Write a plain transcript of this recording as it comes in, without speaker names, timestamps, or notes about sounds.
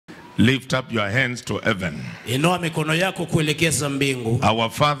Lift up your hands to heaven. Inua mikono yako kuelekeza mbingu. Our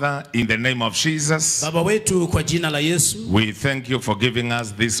Father, in the name of Jesus, Baba wetu kwa jina la Yesu, we thank you for giving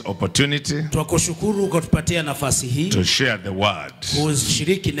us this opportunity tunakushukuru kwa kutupatia nafasi hii to share the word.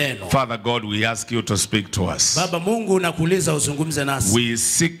 kushiriki neno. Father God, we ask you to speak to us. Baba Mungu, nakuuliza uzungumze nasi. We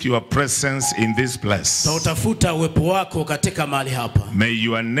seek your presence in this place. Tautafuta uwepo wako katika mahali hapa. May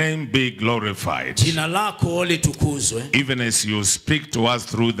your name be glorified. Jina lako litukuzwe. Even as you speak to us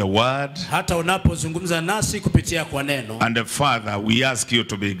through the word. Hata unapozungumza nasi kupitia kwa neno. And Father, we ask you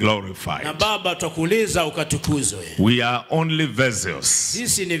to be glorified. Na Baba, tutakuuliza ukatukuzwe. We are only vessels.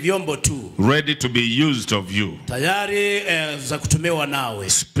 Sisi ni vyombo tu. Ready to be used of you. Tayari za kutumiwa nawe.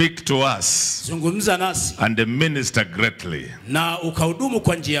 Speak to us. Zungumza nasi. And minister greatly. Na ukahudumu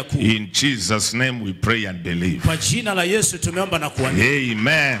kwa njia kuu. In Jesus' name we pray and believe. Kwa jina la Yesu tumeomba na kuamini.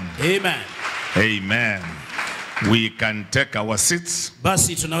 Amen. Amen. Amen. We can take our seats.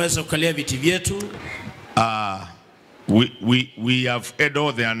 Basi tunaweza kukalia viti vyetu. We have heard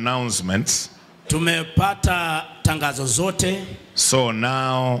all the announcements. Tumepata tangazo zote. So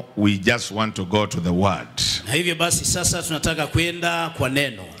now we just want to go to the word. Na hivyo basi sasa tunataka kwenda kwa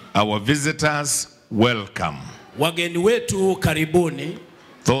neno. Our visitors, welcome. Wageni wetu karibuni.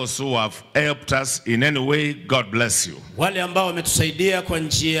 Those who have helped us in any way, God bless you. Wale ambao wametusaidia kwa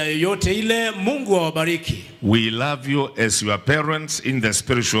njia yoyote ile, Mungu awabariki. We love you as your parents in the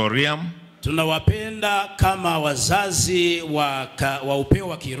spiritual realm. Tunawapenda kama wazazi wa upeo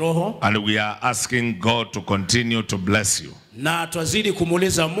wa kiroho. And we are asking God to continue to bless you. Na tuazidi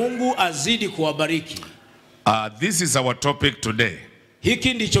kumuuliza Mungu azidi kuwabariki. This is our topic today.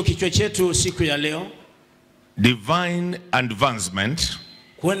 Hiki ndicho kichwa chetu siku ya leo. Divine advancement.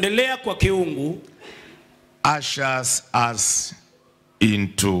 Kuendelea kwa kiungu ushers us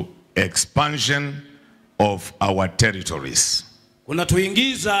into expansion of our territories.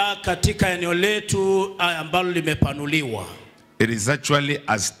 Kunatuingiza katika eneo letu ambalo limepanuliwa. It is actually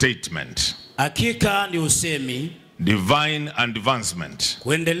a statement. Hakika ni usemi. Divine advancement.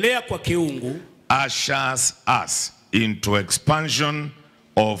 Kuendelea kwa kiungu ushers us into expansion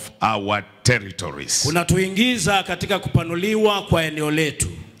of our territories. Kunatuingiza katika kupanuliwa kwa eneo letu.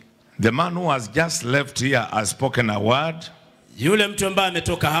 The man who has just left here has spoken a word. Yule mtu ambaye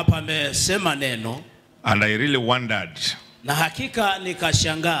ametoka hapa amesema neno. And I really wondered. Na hakika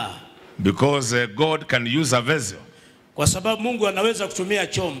nikashangaa. Because God can use a vessel. Kwa sababu Mungu anaweza kutumia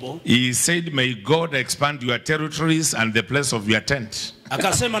chombo. He said, may God expand your territories and the place of your tent.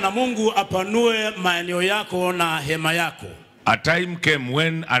 Akasema na Mungu apanue maeneo yako na hema yako. A time came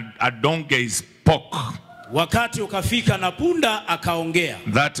when a donkey spoke. Wakati ukafika na punda akaongea.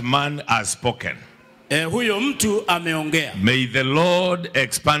 That man has spoken. Huyo mtu ameongea. May the Lord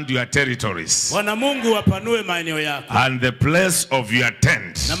expand your territories. Bwana Mungu apanue maeneo yako. And the place of your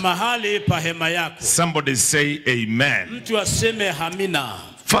tent. Na mahali pa hema yako. Somebody say amen. Mtu aseme amina.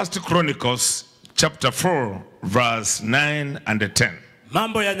 1 Chronicles chapter 4 verse 9 and 10.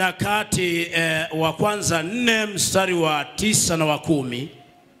 Mambo ya Nyakati wa kwanza 4 mstari wa 9 na wa 10.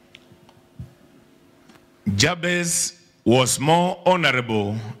 Jabez was more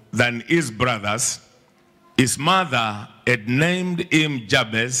honorable than his brothers. His mother had named him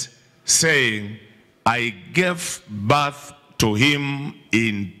Jabez, saying, I gave birth to him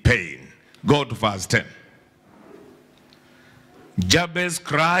in pain. Go to verse 10. Jabez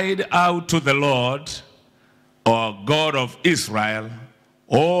cried out to the Lord, O God of Israel,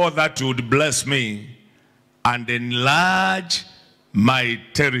 oh, that you would bless me and enlarge my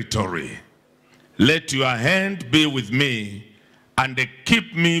territory. Let your hand be with me and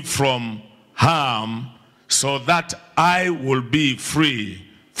keep me from harm, so that I will be free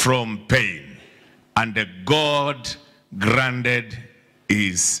from pain. And God granted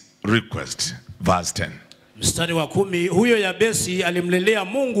his request. Verse 10. Mstari wa 10, huyo Yabesi alimlelea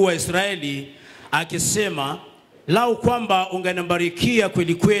Mungu wa Israeli akisema, lau kwamba ungenibarikia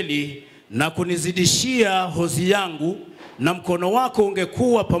kweli kweli na kunizidishia hozi yangu, na mkono wako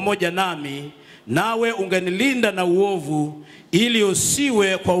ungekuwa pamoja nami, nawe ungenilinda na uovu, ili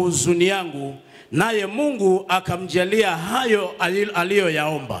usiwe kwa huzuni yangu. Naye Mungu akamjalia hayo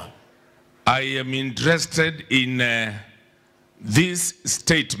aliyoyaomba. I am interested in this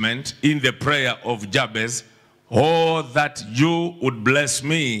statement in the prayer of Jabez, oh, that you would bless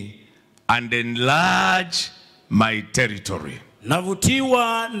me and enlarge my territory.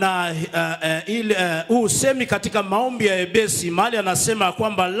 Navutiwa na usemi katika maombi ya Yabesi, mahali anasema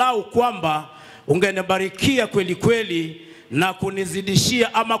kwamba lau kwamba ungenibarikia kweli kweli na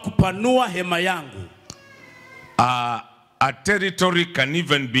kunizidishia ama kupanua hema yangu. A territory can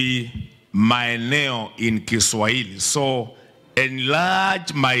even be maeneo in Kiswahili. So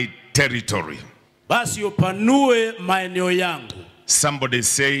enlarge my territory. basi upanue maeneo yangu. Somebody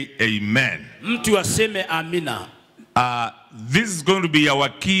say amen. Mtu aseme amina. This is going to be our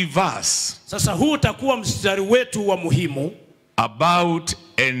key verse. Sasa huu utakuwa mstari wetu wa muhimu About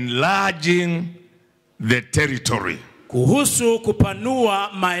enlarging the territory. kuhusu kupanua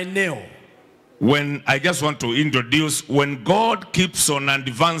maeneo. When I just want to introduce, when God keeps on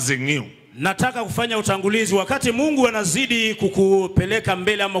advancing you, Nataka kufanya utangulizi. Wakati Mungu anazidi kukupeleka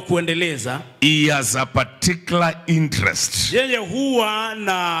mbele ama kuendeleza, he has a particular interest. yeye huwa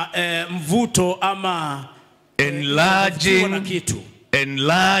na mvuto ama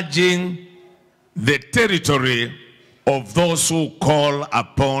enlarging the territory of those who call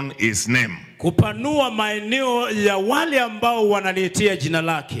upon his name. Kupanua maeneo ya wale ambao wanaliitia jina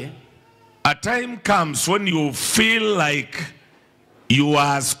lake. A time comes when you feel like you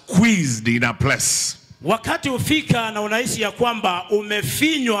are squeezed in a place. Wakati ufika na unahisi ya kwamba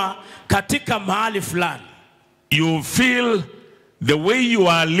umefinywa katika mahali fulani. You feel the way you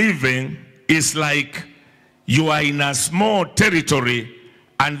are living is like you are in a small territory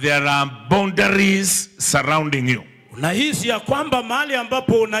and there are boundaries surrounding you. Unahisi ya kwamba mahali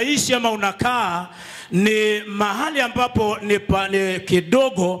ambapo unaishi ama unakaa ni mahali ambapo ni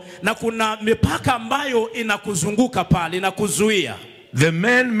kidogo na kuna mipaka ambayo inakuzunguka pale, inakuzuia. The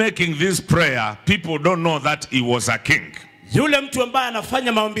man making this prayer, people don't know that he was a king. Yule mtu ambaye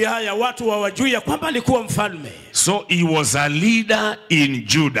anafanya maombi haya watu hawajui ya kwamba alikuwa mfalme. So he was a leader in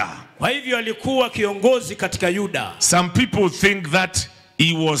Judah. Kwa hivyo alikuwa kiongozi katika Yuda. Some people think that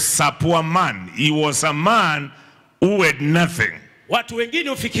he was a poor man. He was a man who had nothing. Watu wengine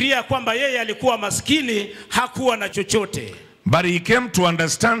ufikiria kwamba yeye alikuwa maskini, hakuwa na chochote. But he came to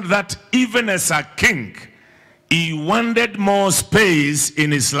understand that even as a king, he wanted more space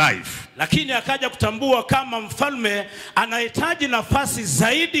in his life. Lakini akaja kutambua kama mfalme anahitaji nafasi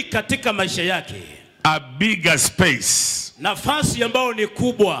zaidi katika maisha yake. A bigger space. Nafasi ambayo ni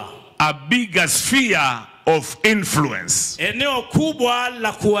kubwa. A bigger sphere of influence. Eneo kubwa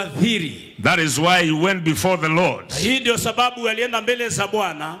la kuadhiri. That is why he went before the Lord. Hii ndio sababu alienda mbele za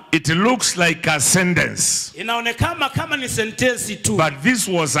Bwana. It looks like a sentence. Inaonekana kama ni sentensi tu. But this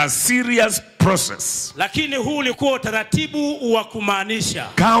was a serious process. Lakini huu ulikuwa utaratibu wa kumaanisha.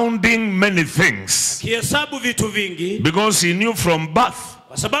 Counting many things. Kihesabu vitu vingi. Because he knew from birth.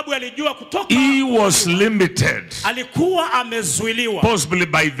 Kwa sababu alijua kutoka. He was limited. Alikuwa amezuiliwa. Possibly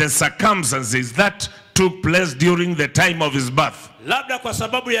by the circumstances that took place during the time of his birth. Labda kwa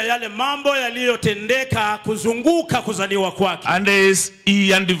sababu ya yale mambo yaliyotendeka kuzunguka kuzaliwa kwake. And as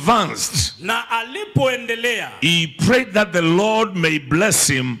he advanced, na alipoendelea, he prayed that the Lord may bless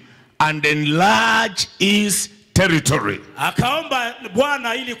him and enlarge his territory. Akaomba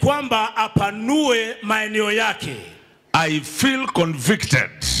Bwana ili kwamba apanue maeneo yake. I feel convicted.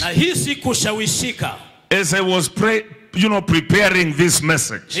 Na hisi kushawishika. As I was preparing this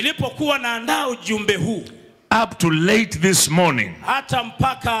message. Nilipokuwa naandaa ujumbe huu. Up to late this morning. Hata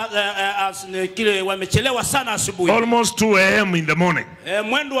mpaka kile wamechelewa sana asubuhi. Almost 2 a.m. in the morning.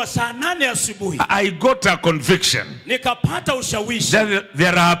 Mwendo wa saa 8 asubuhi. I got a conviction. Nikapata ushawishi.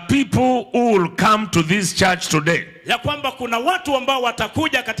 There are people who will come to this church today. Ya kwamba kuna watu ambao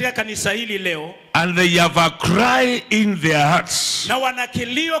watakuja katika kanisa hili leo. And they have a cry in their hearts. Na wana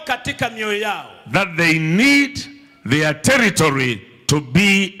kilio katika mioyo yao. That they need their territory to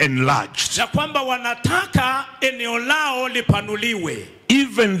be enlarged. Na kwamba wanataka eneo lao lipanuliwe.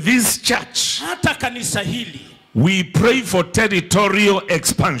 Even this church. Hata kanisa hili. We pray for territorial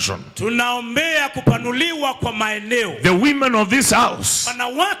expansion. Tunaombea kupanuliwa kwa maeneo. The women of this house.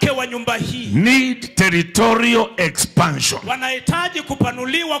 Wanawake wa nyumba hii. Need territorial expansion. Wanahitaji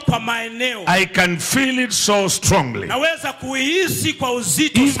kupanuliwa kwa maeneo. I can feel it so strongly. Naweza kuhisi kwa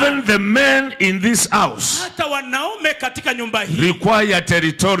uzito sana. Even the men in this house. Hata wanaume katika nyumba hii. Require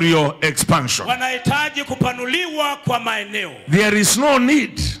territorial expansion. Wanahitaji kupanuliwa kwa maeneo. There is no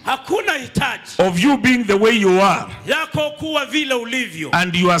need. Hakuna hitaji. Of you being the way you are. Yako kuwa vile ulivyo.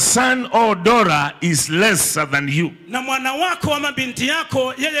 And your son or daughter is lesser than you. Na mwana wako ama binti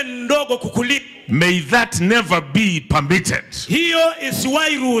yako yeye ni ndogo kukuliko. May that never be permitted. Hiyo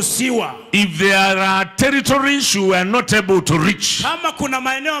isiwahi ruhusiwa. If there are territories you are not able to reach. Kama kuna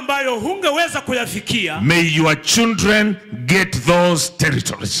maeneo ambayo hungeweza kuyafikia. May your children get those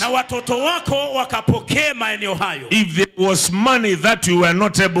territories. Na watoto wako wakapokea maeneo hayo. If there was money that you were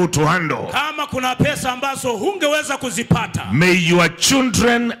not able to handle. Kama kuna pesa ambazo hungeweza kuzipata. May your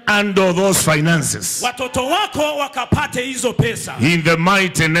children handle those finances. Watoto wako wakapate hizo pesa. In the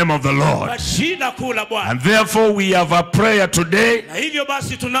mighty name of the Lord. Kwa jina jina kuu la Bwana. And therefore we have a prayer today. Na hivyo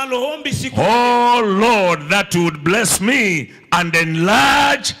basi tunalo ombi siku. Oh Lord, that you would bless me and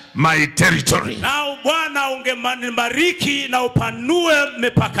enlarge my territory. Na Bwana ungenibariki na upanue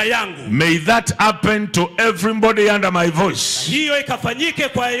mipaka yangu. May that happen to everybody under my voice. Hiyo ikafanyike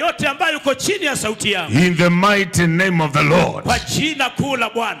kwa yote ambayo yuko chini ya sauti yangu. In the mighty name of the Lord. Kwa jina kuu la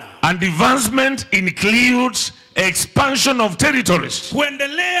Bwana. And advancement includes expansion of territories.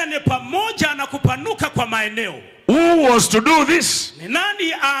 Kuendelea ni pamoja na kupanuka kwa maeneo. Who was to do this? Ni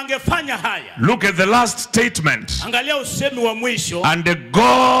nani angefanya haya? Look at the last statement. Angalia usemi wa mwisho. And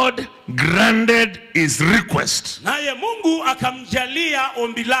God granted his request. Naye Mungu akamjalia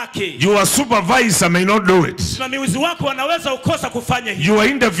ombi lake. Your supervisor may not do it. Msimamizi wako wanaweza ukosa kufanya hivyo. Your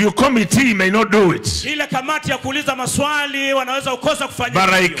interview committee may not do it. Ile kamati ya kuuliza maswali wanaweza ukosa kufanya hivyo.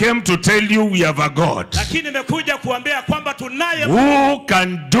 But I came to tell you we have a God. Lakini nimekuja kuambia kwamba tunaye who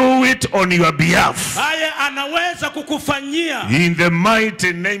can do it on your behalf. Aye anaweza kukufanyia. In the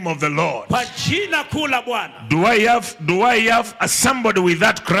mighty name of the Lord. Kwa jina kuu la Bwana. Do I have somebody with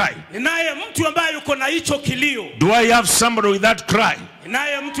that cry? Ninaye mtu ambaye yuko na hicho kilio. Do I have somebody with that cry?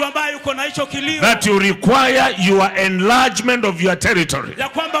 Ninaye mtu ambaye yuko na hicho kilio. That you require your enlargement of your territory. Ya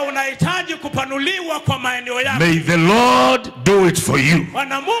kwamba unahitaji kupanuliwa kwa maeneo yako. May the Lord do it for you.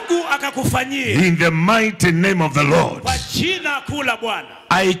 Bwana Mungu akakufanyie. In the mighty name of the Lord. Kwa jina kuu la Bwana.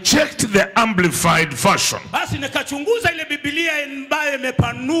 I checked the amplified version. Basi nikachunguza ile Biblia ambayo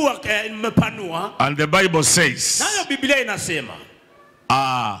imepanua. And the Bible says, nayo Biblia inasema,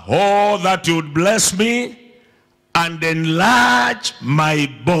 oh, that you would bless me and enlarge my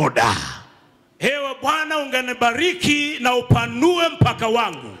border. Ewe Bwana ungenibariki na upanue mpaka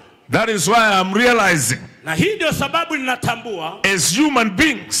wangu. That is why I'm realizing, na hii ndio sababu ninatambua, as human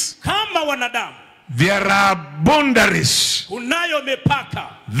beings, kama wanadamu, there are boundaries kunayo mipaka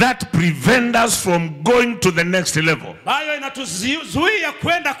that prevent us from going to the next level. bayo inatuzuia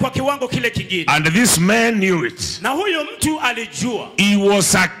kwenda kwa kiwango kile kingine. And this man knew it. Na huyo mtu alijua. He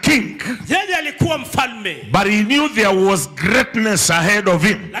was a king. Yeye alikuwa mfalme. But he knew there was greatness ahead of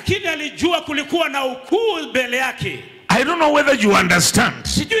him. Lakini alijua kulikuwa na ukuu mbele yake. I don't know whether you understand.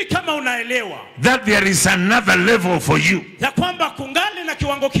 Sijui kama unaelewa. That there is another level for you. Ya kwamba kungali na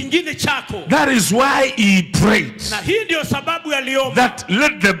kiwango kingine chako. That is why he prayed. Na hii ndio sababu aliomba. That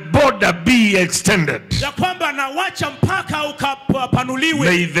let the border be extended. Ya kwamba nawacha mpaka ukapanuliwe.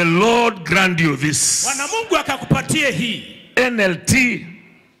 May the Lord grant you this. Bwana Mungu akakupatie hii. NLT.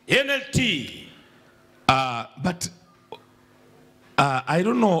 But I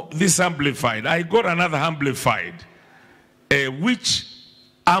don't know this amplified. I got another amplified. Which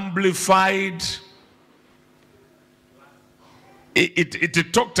amplified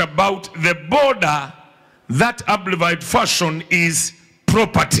it talked about the border. That amplified version is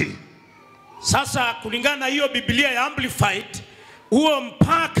property. Sasa kulingana na hiyo Biblia ya amplified, huo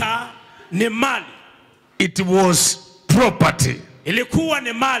mpaka ni mali. It was property. Ilikuwa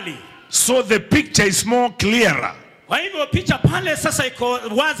ni mali. So the picture is more clearer. Kwa hivyo picha pale sasa iko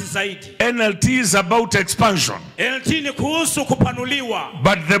wazi zaidi. NLT is about expansion. NLT ni kuhusu kupanuliwa.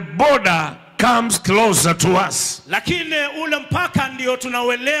 But the border comes closer to us. Lakini ule mpaka ndio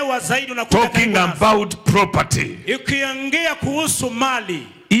tunauelewa zaidi na talking about property. Ikiongea kuhusu mali.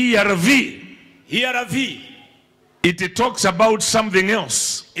 ERV. It talks about something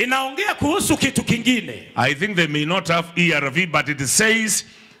else. Inaongea kuhusu kitu kingine. I think they may not have ERV, but it says,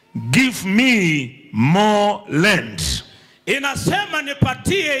 give me more land. Inasema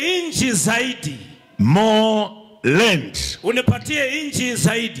nipatie inchi zaidi. More land. Unipatie inchi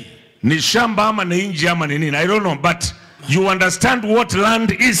zaidi. Ni shamba ama ni inchi ama ni nini? I don't know, but you understand what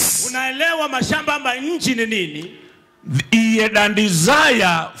land is. Unaelewa mashamba ama inchi ni nini? He had a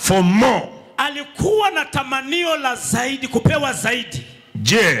desire for more. Alikuwa na tamanio la zaidi, kupewa zaidi.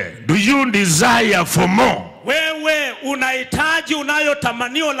 Je, do you desire for more? Wewe unahitaji, unayo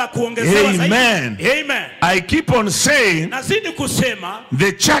tamanio la kuongezewa zaidi. Amen. Amen. I keep on saying, nazidi kusema,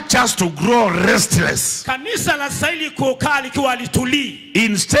 the church has to grow restless. Kanisa la stahili kukaa likiwa litulii.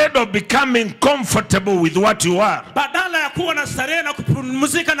 Instead of becoming comfortable with what you are, badala ya kuwa na starehe na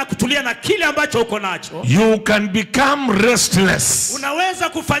kupumzika na kutulia na kile ambacho uko nacho, you can become restless. Unaweza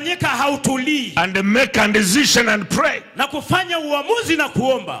kufanyika hautulii. And make a decision and pray. Na kufanya uamuzi na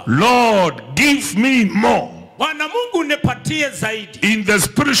kuomba. Lord, give me more. Bwana Mungu nipatie zaidi. In the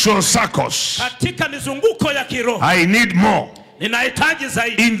spiritual circles, katika mizunguko ya kiroho, I need more. Ninahitaji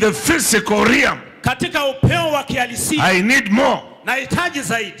zaidi. In the physical realm, katika upeo wa kihalisia, I need more. Nahitaji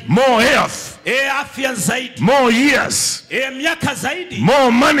zaidi. More health. Afya zaidi. More years. Miaka zaidi.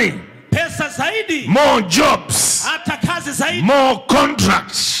 More money. Pesa zaidi. More jobs. Hata kazi kazi zaidi, more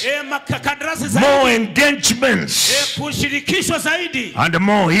contracts, makadarasi zaidi, more engagements, kushirikishwa zaidi, and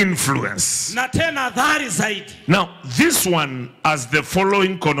more influence. na tena adhari zaidi. Now, this one has the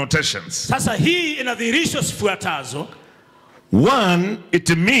following connotations. Sasa hii inadhihirisha zifuatazo. One, it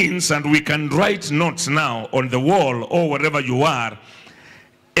means, and we can write notes now on the wall or wherever you are,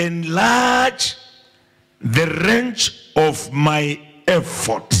 enlarge the range of my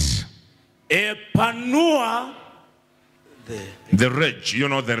effort. Panua the range, you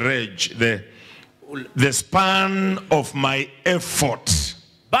know, the range, the span of my effort.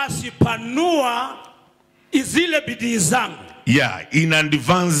 Basi panua izile bidii zangu. Yeah, in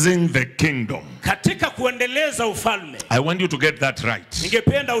advancing the kingdom. Katika kuendeleza ufalme. I want you to get that right.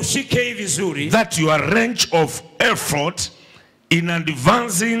 Ningependa ushike hii vizuri. That your range of effort in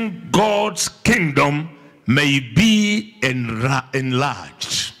advancing God's kingdom may be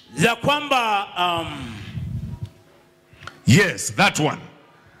enlarged. Ya kwamba yes, that one.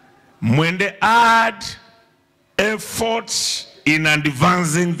 Mwende add efforts in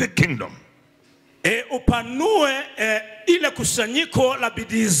advancing the kingdom. Upanue ile kusanyiko la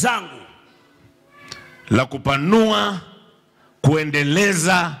bidii zangu. La kupanua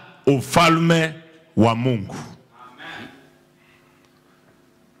kuendeleza ufalme wa Mungu. Amen.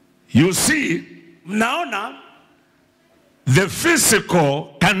 You see, mnaona, the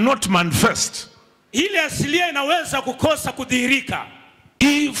physical cannot manifest ile asilia inaweza kukosa kudhihirika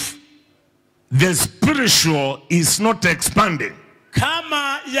if the spiritual is not expanding.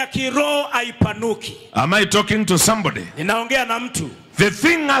 Kama ya kiroho haipanuki. Am I talking to somebody? Ninaongea na mtu. The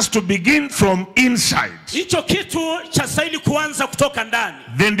thing has to begin from inside. Hicho kitu cha stahili kuanza kutoka ndani.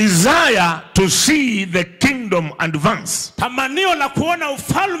 The desire to see the kingdom advance. Tamanio la kuona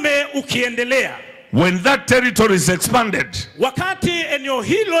ufalme ukiendelea. When that territory is expanded, wakati eneo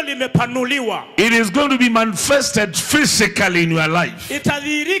hilo limepanuliwa, it is going to be manifested physically in your life.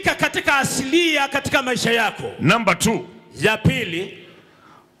 Itadhihirika katika asilia katika maisha yako. Number 2. Ya pili,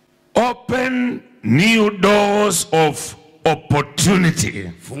 open new doors of opportunity.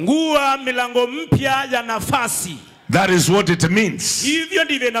 Fungua milango mpya ya nafasi. That is what it means. Hivyo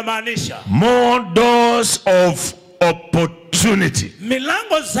ndivyo inamaanisha. More doors of opportunity.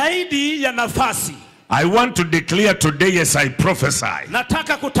 Milango zaidi ya nafasi. I want to declare today as I prophesy.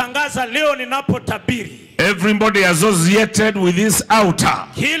 Nataka kutangaza leo ninapotabiri. Everybody associated with this altar.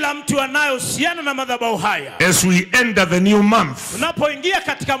 Kila mtu anayehusiana na madhabahu haya. As we enter the new month. Tunapoingia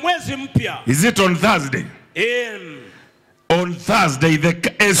katika mwezi mpya. Is it on Thursday? On Thursday,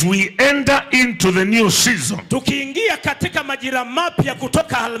 as we enter into the new season, tukiingia katika majira mapya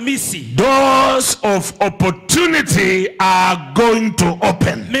kutoka Alhamisi, doors of opportunity are going to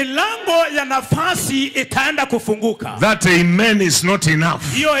open. Milango ya nafasi itaenda kufunguka. That amen is not enough.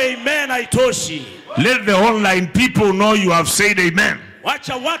 Hiyo amen haitoshi. Let the online people know you have said amen.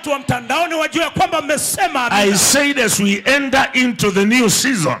 Wacha watu wa mtandaoni wajue kwamba mmesema amina. I said as we enter into the new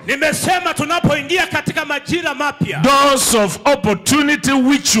season, nimesema tunapoingia katika majira mapya, doors of opportunity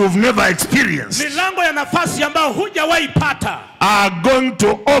which you've never experienced, milango ya nafasi ambayo hujawahi pata, are going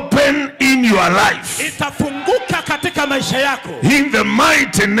to open in your life. Itafunguka katika maisha yako. In the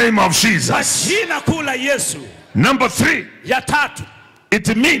mighty name of Jesus. Jina kuu la Yesu. Number 3. Ya tatu.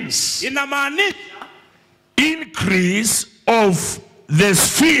 It means inamaanisha increase of the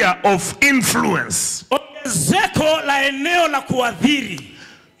sphere of influence. Ongezeko la eneo la kuadhiri.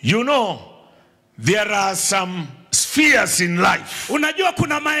 You know, there are some spheres in life. Unajua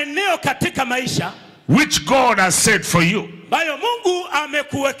kuna maeneo katika maisha which God has set for you. Bayo Mungu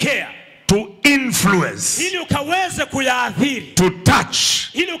amekuwekea. To influence. Ili ukaweze kuyaadhiri. To touch.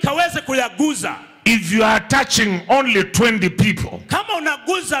 Ili ukaweze kuyaguza. If you are touching only 20 people. Kama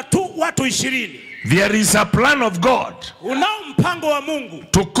unaguza tu watu 20. There is a plan of God. Unao mpango wa Mungu.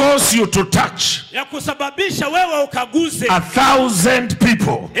 To cause you to touch. Ya kusababisha wewe ukaguze. 1,000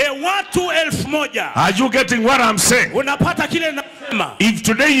 people. Watu 1,000. Are you getting what I'm saying? Unapata kile nasema. If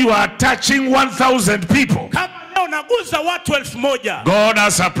today you are touching 1,000 people. Kama leo unaguza watu 1,000. God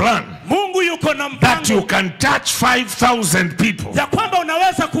has a plan. Mungu yuko na mpango. That you can touch 5,000 people. Ya kwamba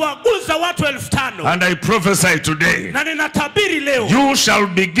unaweza kuwaguza watu 5,000. And I prophesy today. Na ninatabiri leo. You shall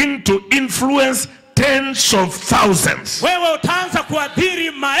begin to influence tens of thousands. Wewe utaanza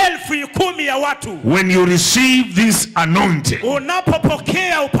kuadhiri maelfu 10 ya watu. When you receive this anointing.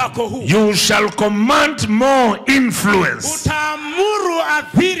 Unapopokea upako huu. You shall command more influence. Utaamuru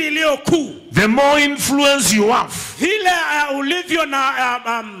adhiri iliyo kuu. The more influence you have, ulivyo na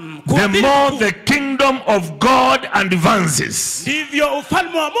the more the kingdom of God advances. Ndivyo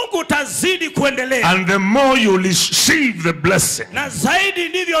ufalme wa Mungu utazidi kuendelea. And the more you receive the blessing. Na zaidi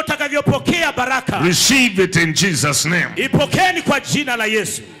ndivyo utakavyopokea baraka. Receive it in Jesus' name. Ipokeni kwa jina la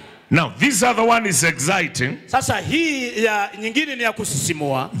Yesu. Now, this other one is exciting. Sasa hii ya nyingine ni ya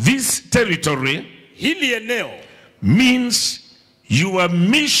kusisimua. This territory, hili eneo, means your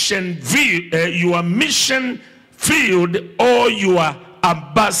mission field or your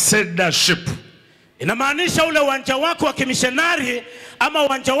ambassadorship. Inamaanisha ule uwanja wako wa kimishonari ama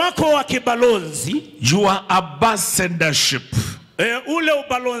uwanja wako wa kibalozi. Your ambassadorship. Ule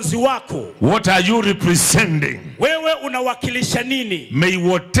ubalozi wako. What are you representing? Wewe unawakilisha nini? May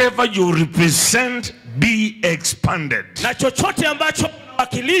whatever you represent be expanded. Na chochote ambacho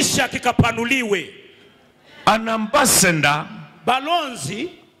unawakilisha kikapanuliwe. An ambassador, balozi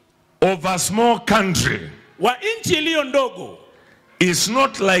of a small country, wa nchi iliyo ndogo, is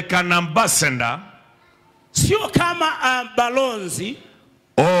not like an ambassador, sio kama balozi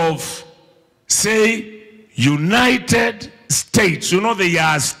of, say, United States. You know, they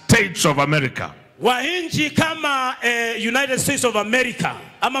are states of America. Wa nchi kama United States of America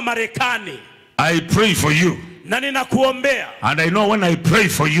ama Marekani. I pray for you. Na ninakuombea. And I know when I pray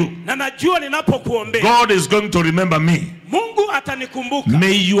for you, na najua ninapokuombea, God is going to remember me. Mungu atanikumbuka.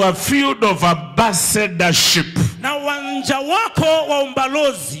 May your field of ambassadorship na uwanja wako wa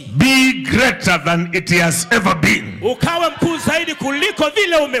umbalozi be greater than it has ever been. Ukawe mkuu zaidi kuliko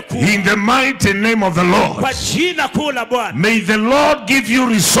vile umekuwa. In the mighty name of the Lord. Kwa jina kuu la Bwana. May the Lord give you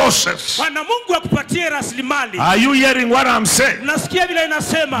resources. Bwana Mungu akupatie rasilimali. Are you hearing what I'm saying? Nasikia vile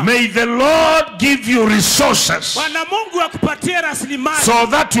inasema. May the Lord give you resources. Bwana Mungu akupatie rasilimali. So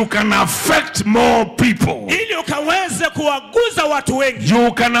that you can affect more people. Ili ukaweze kuwaguza watu wengi.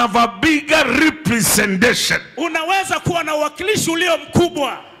 You can have a bigger representation. Unaweza kuwa na uwakilishi ulio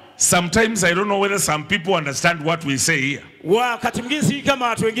mkubwa. Sometimes I don't know whether some people understand what we say here. Wakati mwingine kama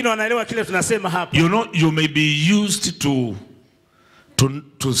watu wengine wanaelewa kile tunasema hapa. You know, you may be used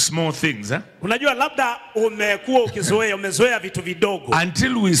to small things. Unajua labda umezoea vitu vidogo.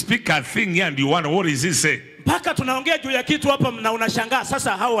 Until we speak a thing here and you wonder what is he saying. Mpaka tunaongea juu ya kitu hapa na unashangaa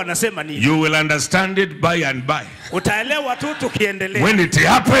sasa hao wanasema nini. You will understand it by and by. Utaelewa tu tukiendelea. When it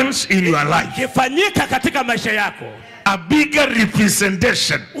happens in your life. Kifanyika katika maisha yako. A bigger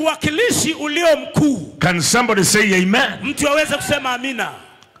representation. Uwakilishi ulio mkuu. Can somebody say amen? Mtu aweze kusema amina.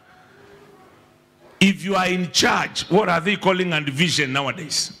 If you are in charge, what are they calling and vision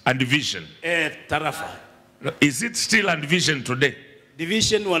nowadays? And division. Tarafa. Is it still and vision today?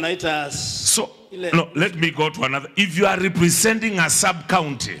 Division wanaita. So, no, let me go to another. If you are representing a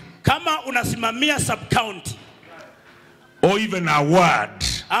sub-county. Kama unasimamia sub-county. Or even a ward.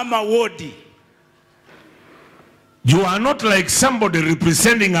 Ama wodi. You are not like somebody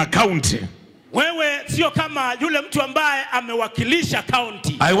representing a county. Wewe sio kama yule mtu ambaye amewakilisha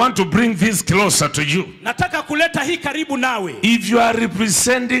county. I want to bring this closer to you. Nataka kuleta hii karibu nawe. If you are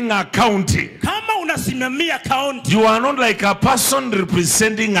representing a county, kama unasimamia county, you are not like a person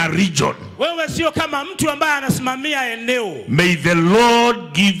representing a region. Wewe sio kama mtu ambaye anasimamia eneo. May the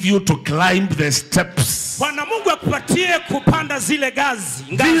Lord give you to climb the steps. Bwana Mungu akupatie kupanda zile ngazi.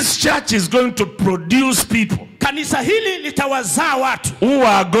 This church is going to produce people. Kanisa hili litawazaa watu who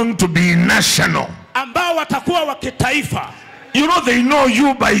are going to be national. Ambao watakuwa wa kitaifa. You know, they know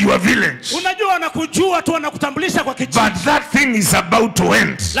you by your village. Unajua wanakujua tu, wanakutambulisha kwa kijiji. But that thing is about to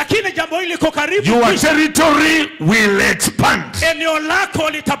end. Lakini jambo hili liko karibu. Your territory will expand. Eneo lako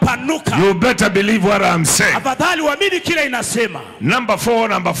litapanuka. You better believe what I'm saying. Afadhali uamini kile inasema. Number 4,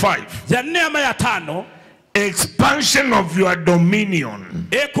 number 5. Ya 4 ama ya 5. Expansion of your dominion.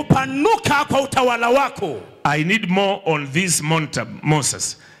 Kupanuka kwa utawala wako. I need more on this,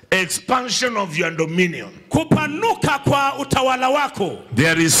 Moses. Expansion of your dominion. Kupanuka kwa utawala wako.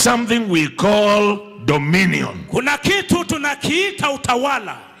 There is something we call dominion. Kuna kitu tunakiita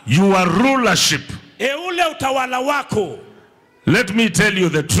utawala. Your rulership. Ule utawala wako. Let me tell you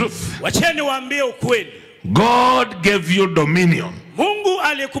the truth. Wacheni waambie ukweli. God gave you dominion. Mungu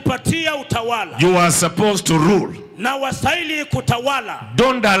alikupatia utawala. You are supposed to rule. Na wastahili kutawala.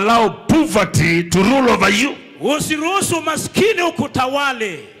 Don't allow poverty to rule over you. Usiruhusu maskini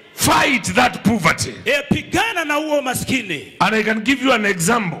ukutawale. Fight that poverty. Pigana na huo maskini. And I can give you an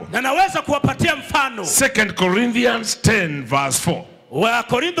example. Na naweza kuwapatia mfano. 2 Corinthians 10 verse 4. Wa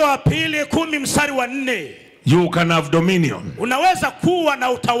Korintho wa 2 mstari wa 4. You can have dominion. Unaweza kuwa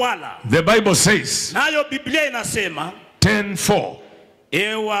na utawala. The Bible says. Nayo Biblia inasema 10:4.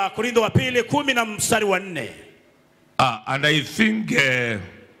 Wa Korintho wa 2 na mstari wa 4. And I think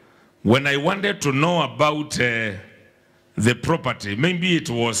when I wanted to know about the property, maybe it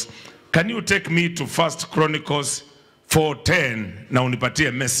was, can you take me to 1 Chronicles 4:10 na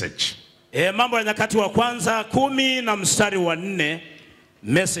unipatie message? Mambo ya Nyakati wa kwanza 10 na mstari wa 4.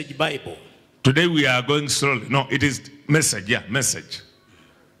 Message Bible. Today we are going slowly. No, it is Message. Yeah, Message.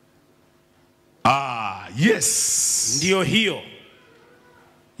 Ah, yes. Ndio hiyo.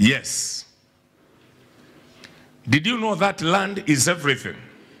 Yes. Did you know that land is everything?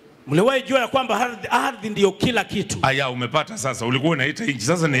 Mliwahi jua ya kwamba ardhi ndio kila kitu? Aya, umepata sasa. Ulikuwa unaita nchi,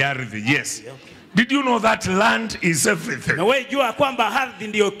 sasa ni ardhi. Yes. Did you know that land is everything? Mliwahi jua ya kwamba ardhi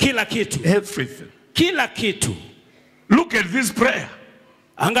ndio kila kitu? Everything. Kila kitu. Look at this prayer.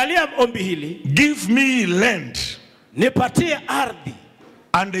 Angalia ombi hili. Give me land. Nipatie ardhi.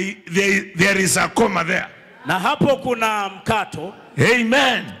 And there is a comma there. Na hapo kuna mkato.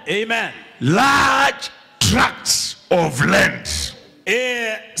 Amen. Amen. Large tracts of land.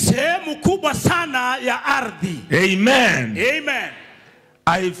 Sehemu kubwa sana ya ardhi. Amen. Amen.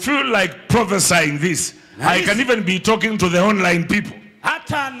 I feel like prophesying this. I can even be talking to the online people.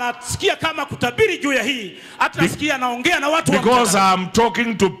 Hata nasikia kama kutabiri juu ya hii. Hata nasikia naongea na watu because I'm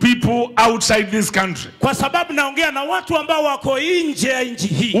talking to people outside this country. Kwa sababu naongea na watu ambao wako nje ya nchi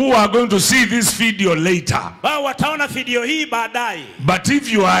hii. Who are going to see this video later. Wao wataona video hii baadaye. But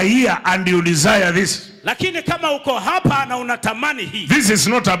if you are here and you desire this, lakini kama uko hapa na unatamani hii, this is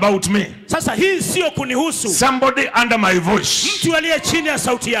not about me. Sasa hii sio kunihusu. Somebody under my voice, mtu aliye chini ya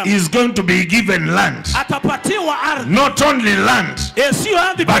sauti yangu, is going to be given land. Atapatiwa ardhi. Not only land, sio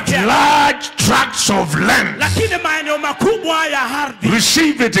ardhi but large tracts of land. Lakini maeneo makubwa ya ardhi.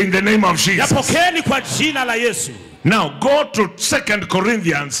 Receive it in the name of Jesus. Yapokeeni kwa jina la Yesu. Now go to 2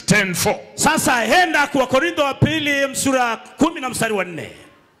 Corinthians 10:4. Sasa henda kwa Korintho wa pili sura 10 na mstari wa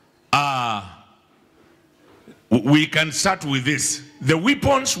 4. We can start with this. The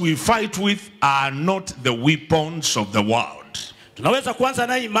weapons we fight with are not the weapons of the world. Tunaweza kuanza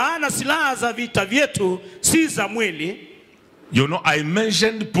na maana silaha za vita vyetu si za mwili. You know, I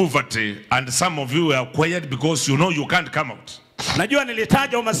mentioned poverty and some of you were quiet because you know you can't come out. Najua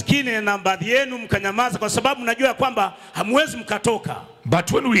nilitaja umaskini na baadhi yenu mkanyamaza kwa sababu najua kwamba hamwezi mkatoka.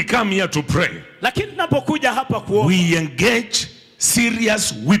 But when we come here to pray, lakini tunapokuja hapa kuomba, we engage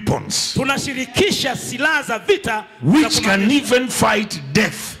serious weapons tunashirikisha silaha za vita which can even fight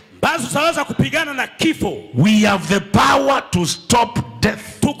death. Bazo zaweza kupigana na kifo. We have the power to stop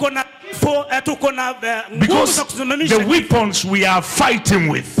death. Tuko na kifo, tuko na because the weapons we are fighting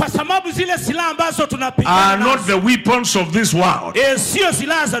with kwa sababu zile silaha ambazo tunapigana are not the weapons of this world. Sio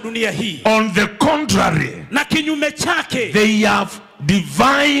silaha za dunia hii. On the contrary, na kinyume chake, they have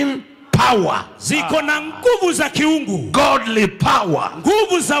divine power. Ziko na nguvu za kiungu. Godly power.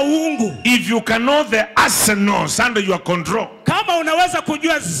 Nguvu za uungu. If you can know the arsenals under your control, kama unaweza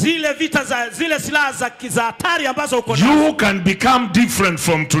kujua zile vita za zile silaha za hatari ambazo uko nazo, you can become different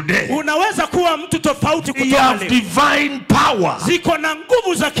from today. Unaweza kuwa mtu tofauti kutoka leo. You have divine power. Ziko na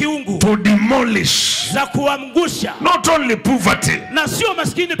nguvu za kiungu. To demolish. Za kuangusha. Not only poverty, na sio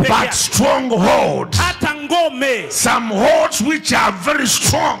maskini pekee, but strongholds. Hata ngome. Some holds which are very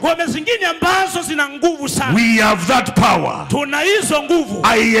strong. Ngome zingine ambazo zina nguvu sana. We have that power. Tuna hizo nguvu.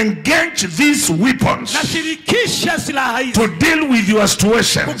 I engage these weapons. Nashirikisha silaha hizi. To deal with your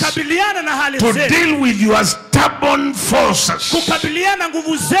situations. Kukabiliana na hali zenu. To deal with your stubborn forces. Kukabiliana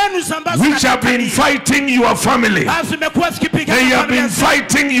nguvu zenu ambazo which have been fighting your family. They have been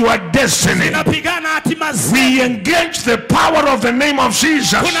fighting your destiny. We engage the power of the name of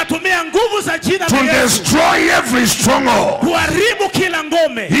Jesus to destroy every stronghold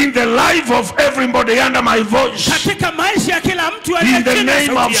in the life of everybody under my voice. In the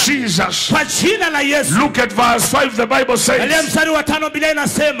name of Jesus. Look at verse 5. The Bible says,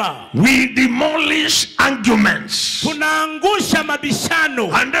 we demolish arguments and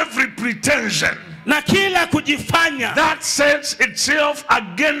every pretension that sets itself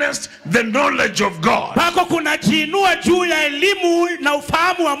against the knowledge of God. And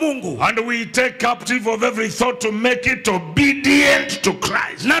we take captive of every thought to make it obedient to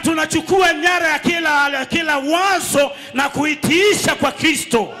Christ.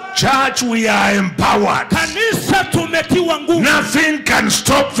 Church, we are empowered. Nothing can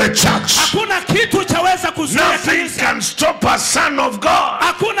stop the church. Nothing can stop a son of God.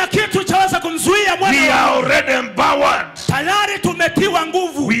 We are already empowered.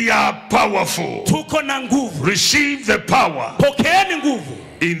 We are powerful. Receive the power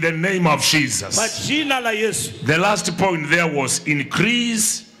in the name of Jesus. The last point there was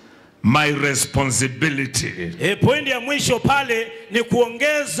increase my responsibility.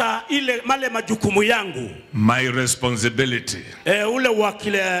 My responsibility.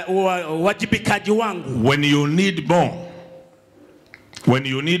 When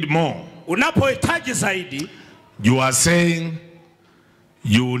you need more, you are saying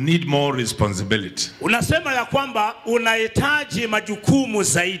you need more responsibility. Unasema ya kwamba unahitaji majukumu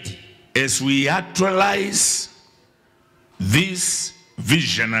zaidi. As we actualize this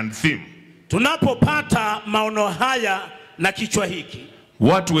vision and theme, tunapopata maono haya na kichwa hiki,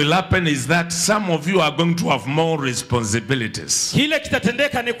 what will happen is that some of you are going to have more responsibilities. Kile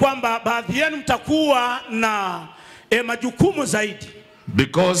kitatendeka ni kwamba baadhi yenu mtakuwa na majukumu zaidi.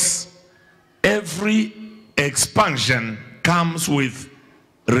 Because every expansion comes with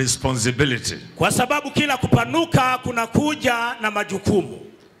responsibility. Kwa sababu kila kupanuka kunakuja na majukumu.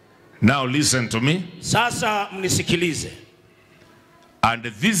 Now listen to me. Sasa mnisikilize. And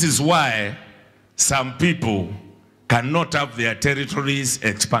this is why some people cannot have their territories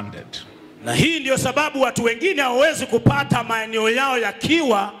expanded. Na hii ndio sababu watu wengine hawawezi kupata maeneo yao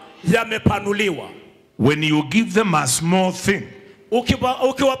yakiwa yamepanuliwa. When you give them a small thing,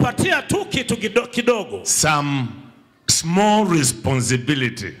 ukiwapatia tu kitu kidogo, some small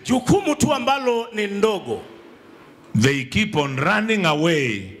responsibility, jukumu tu ambalo ni ndogo, they keep on running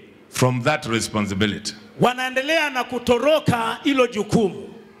away from that responsibility. Wanaendelea na kutoroka hilo jukumu.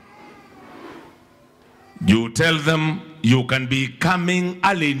 You tell them you can be coming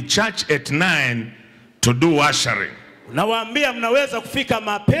early in church at 9 to do ushering. Nawaambia mnaweza kufika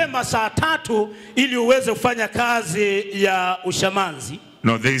mapema saa 3 ili uweze kufanya kazi ya ushamanzi.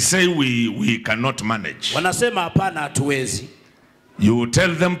 No, they say we cannot manage. Wanasema hapana, hatuwezi. You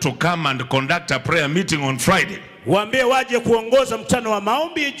tell them to come and conduct a prayer meeting on Friday. Waambie waje kuongoza mkutano wa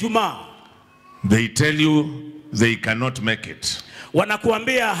maombi Ijumaa. They tell you they cannot make it.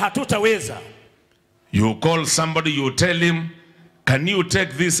 Wanakuambia hatutaweza. You call somebody, you tell him, can you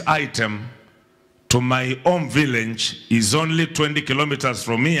take this item to my home village? Is only 20 kilometers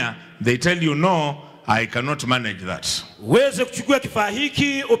from here. They tell you, no, I cannot manage that. Uweze kuchukua kifaa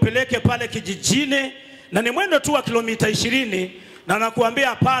hiki upeleke pale kijijini na ni mwendo tu wa kilomita 20, na nakuambia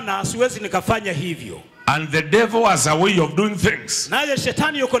hapana, siwezi nikafanya hivyo. And the devil has a way of doing things. Naye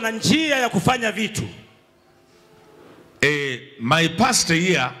shetani yuko na njia ya kufanya vitu. My pastor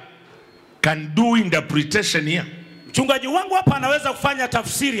here can do interpretation here. Mchungaji wangu hapa anaweza kufanya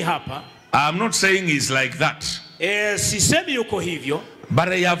tafsiri hapa. I'm not saying he's like that. Sisemi yuko hivyo. But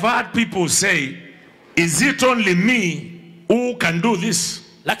I have heard people say, is it only me who can do this?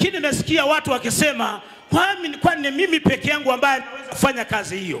 Lakini nasikia watu wakisema, kwani mimi peke yangu ambaye naweza kufanya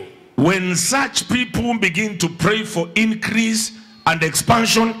kazi hiyo? When such people begin to pray for increase and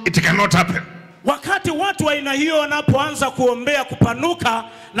expansion, it cannot happen. Wakati watu wa aina hiyo wanapoanza kuombea kupanuka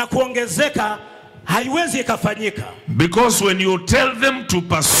na kuongezeka, haiwezi ikafanyika. Because when you tell them to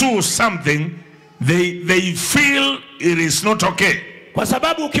pursue something, they feel it is not okay. Kwa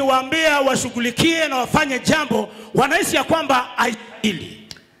sababu ukiwaambia washughulikie na wafanye jambo, wanahisi ya kwamba haistahili.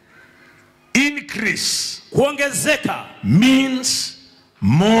 Increase, kuongezeka, means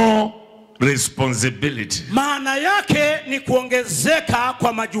more responsibility. Maana yake ni kuongezeka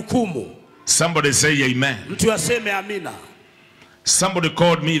kwa majukumu. Somebody say amen. Mtu aseme amina. Somebody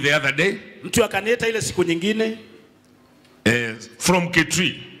called me the other day. Mtu akaniita ile siku nyingine. From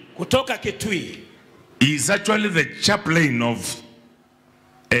Kitui. Kutoka Kitui. He is actually the chaplain of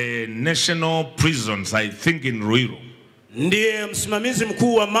national prisons, I think in Ruiru. Ndiye msimamizi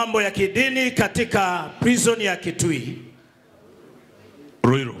mkuu wa mambo ya kidini katika prison ya Kitui.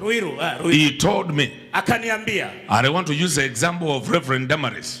 Ruiru. He told me. Akaniambia. I want to use the example of Reverend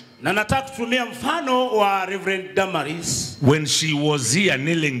Damaris. Na nataka kutumia mfano wa Reverend Damaris. When she was here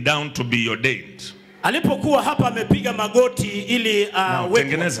kneeling down to be ordained. Alipokuwa hapa amepiga magoti ili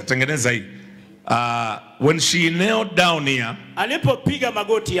tengeneza hii. When she knelt down here, alipopiga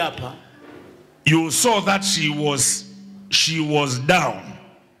magoti hapa, you saw that she was down.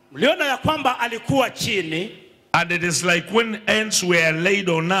 Mliona ya kwamba alikuwa chini. And it is like when hands were laid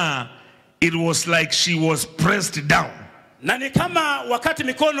on her, it was like she was pressed down. Na ni kama wakati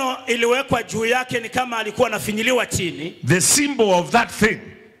mikono iliwekwa juu yake ni kama alikuwa anafinyiliwa chini. The symbol of that thing,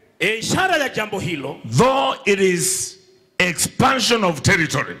 ishara ya jambo hilo, though it is expansion of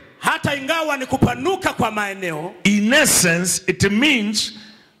territory, hata ingawa ni kupanuka kwa maeneo, in essence it means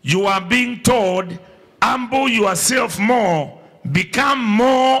you are being told, humble yourself more, become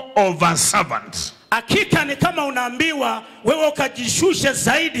more of a servant. Hakika ni kama unaambiwa wewe ukajishushe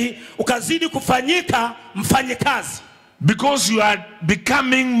zaidi, ukazidi kufanyika mfanyikazi. Because you are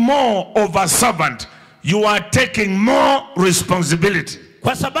becoming more of a servant, you are taking more responsibility.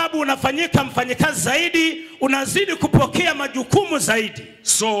 Kwa sababu unafanyika mfanyikazi zaidi, unazidi kupokea majukumu zaidi.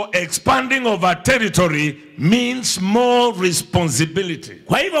 So expanding of a territory means more responsibility.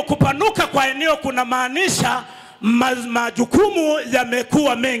 Kwa hivyo kupanuka kwa eneo kuna maanisha majukumu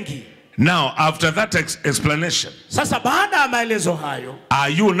yamekuwa mengi. Now, after that explanation, Sasa baada ya maelezo hayo, are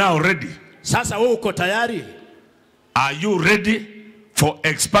you now ready? sasa wewe uko tayari? Are you ready for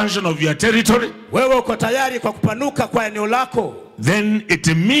expansion of your territory? Wewe uko tayari kwa kupanuka kwa eneo lako? Then it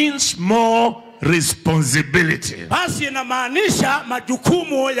means more responsibility. Basi inamaanisha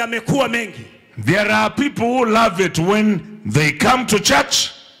majukumu yamekuwa mengi. There are people who love it when they come to church.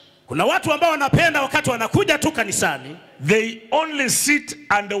 Kuna watu ambao wanapenda wakati wanakuja tu kanisani, they only sit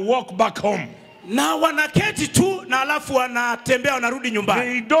and walk back home. na wanaketi tu na alafu wanatembea wanarudi nyumbani.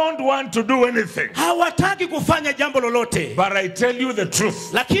 They don't want to do anything. Hawataki kufanya jambo lolote. But I tell you the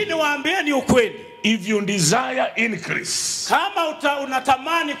truth. Lakini waambieni ukweli. If you desire increase, kama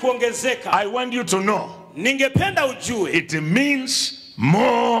unatamani kuongezeka, I want you to know, ningependa ujue, it means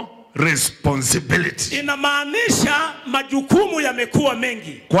more responsibility. Inamaanisha majukumu yamekuwa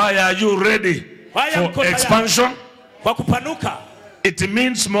mengi. Why are you ready for expansion? Kwa kupanuka. It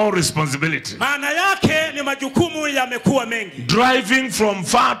means more responsibility. Maana yake ni majukumu yamekuwa mengi. Driving from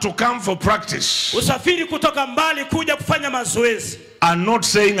far to come for practice. Usafiri kutoka mbali kuja kufanya mazoezi. I'm not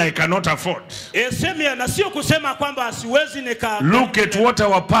saying I cannot afford. Na sio kusema kwamba siwezi nika. Look at what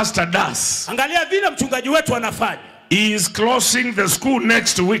our pastor does. Angalia vile mchungaji wetu anafanya. He is closing the school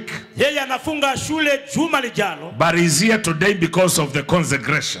next week. Yeye anafunga shule juma lijalo. But he is here today because of the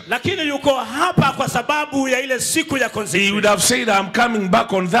consecration. Lakini yuko hapa kwa sababu ya ile siku ya consecration. He would have said, I'm coming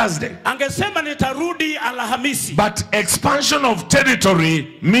back on Thursday. Angesema nitarudi Alhamisi. But expansion of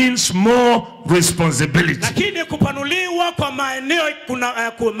territory means more responsibility. Lakini kupanuliwa kwa maeneo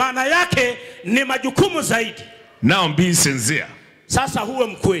maana yake ni majukumu zaidi. Now be sincere. Sasa huwe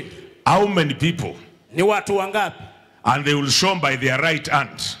mkweli. How many people? Ni watu wangapi? And they will show by their right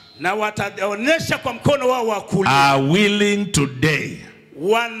hand. Na wataonyesha kwa mkono wao wa kulia. Are willing today.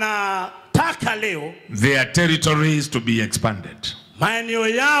 Wanataka leo. Their territories to be expanded. Maeneo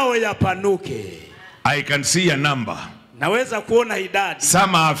yao yapanuke. I can see a number. Naweza kuona idadi.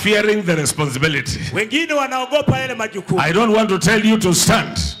 Some are fearing the responsibility. Wengine wanaogopa yale majukumu. I don't want to tell you to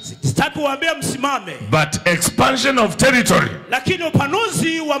stand. Sitaki kuambia msimame. But expansion of territory. Lakini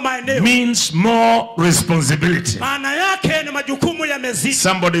upanuzi wa maeneo means more responsibility. Maana yake ni majukumu yamezidi.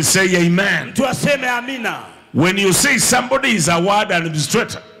 Somebody say amen. Mtu aseme amina. When you say somebody is a ward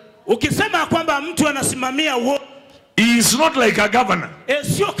administrator, ukisema kwamba mtu anasimamia he is not like a governor.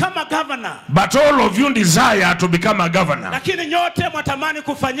 Sio kama governor. But all of you desire to become a governor. Lakini nyote mwatamani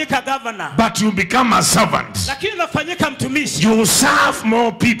kufanyika governor. But you become a servant. Lakini unafanyika mtumishi. You serve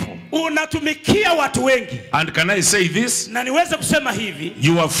more people. Unatumikia watu wengi. And can I say this? Na niweze kusema hivi.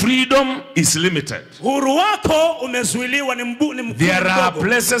 Your freedom is limited. Huru wako umezuiliwa ni mkuu. There are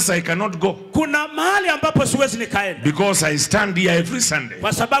places I cannot go. Kuna mahali ambapo siwezi nikaenda. Because I stand here every Sunday.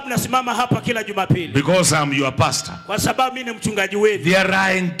 Kwa sababu nasimama hapa kila Jumapili. Because I'm your pastor. Kwa sababu mimi ni mchungaji wetu. There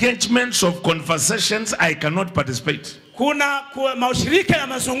are engagements of conversations I cannot participate. Kuna maushirika ya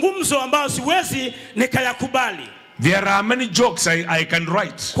mazungumzo ambao siwezi nikayakubali. There are many jokes I can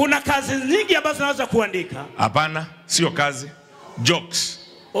write. Kuna kazi nyingi ambazo naweza kuandika. Hapana, sio kazi. Jokes.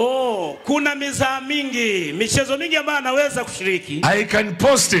 Kuna mizaa mingi, michezo mingi ambayo naweza kushiriki. I can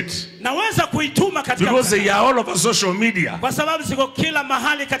post it. Naweza kuituma katika because they are all over social media. Kwa sababu siko kila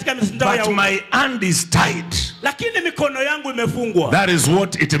mahali katika mitandao ya But my hand is tied. Lakini mikono yangu imefungwa. That is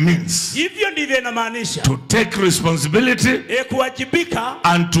what it means. Hivyo ndivyo inamaanisha. To take responsibility. Kuwajibika.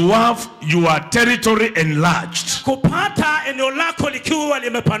 And to have your territory enlarged. Kupata eneo lako likiwa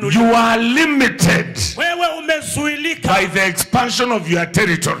limepanuliwa. You are limited. Wewe umezuilika. By the expansion of your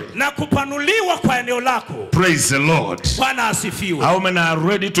territory. Na kupanuliwa kwa eneo lako. Praise the Lord. Bwana asifiwe. How many are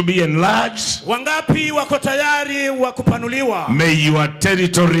ready to be enlarged? Wangapi wako tayari wa kupanuliwa? May your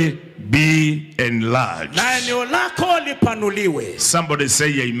territory be enlarged. Na eneo lako lipanuliwe. Somebody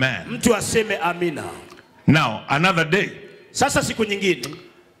say amen. Mtu aseme amina. Now, another day. Sasa siku nyingine.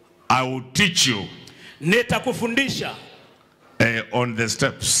 I will teach you. Nitakufundisha. On the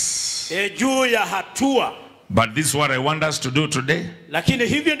steps. Juu ya hatua. But this is what I want us to do today. Lakini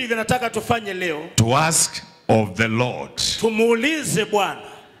hivyo ndivyo nataka tufanye leo. To ask of the Lord. Tumuulize Bwana.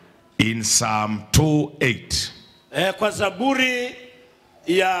 In Psalm 2:8. Kwa Zaburi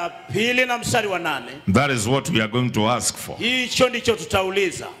ya 2 na mstari wa 8. That is what we are going to ask for. Hicho ndicho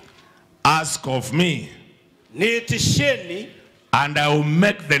tutauliza. Ask of me. Niitisheni. And I will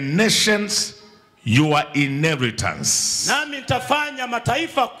make the nations your inheritance. Nami nitafanya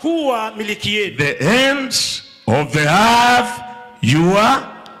mataifa kuwa miliki yenu. The ends of the earth your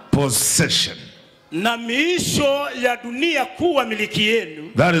possession. Na miisho ya dunia kuwa miliki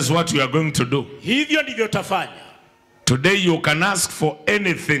yenu. That is what we are going to do. Hivyo ndivyo tafanya. Today you can ask for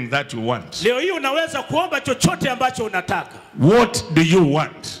anything that you want. Leo hii unaweza kuomba chochote ambacho unataka. What do you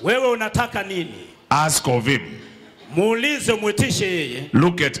want? Wewe unataka nini? Ask of him. Muulize, mwitishe yeye.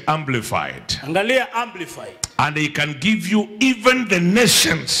 Look at Amplified. Angalia Amplified. And he can give you even the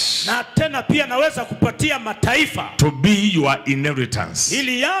nations Na tena pia naweza kupatia mataifa to be your inheritance.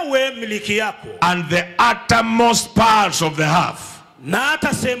 ili yawe miliki yako. And the uttermost parts of the earth Na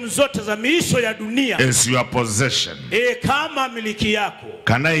hata sehemu zote za miisho ya dunia is your possession. kama miliki yako.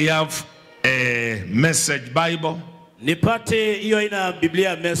 Can I have a Message Bible? Nipate hiyo ina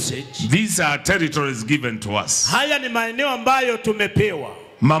Biblia Message. These are territories given to us. Haya ni maeneo ambayo tumepewa.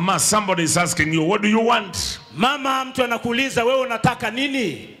 Mama, somebody is asking you, what do you want? Mama, mtu anakuuliza wewe unataka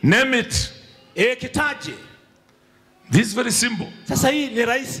nini? Name it. Kitaje. This is very simple. Sasa hii ni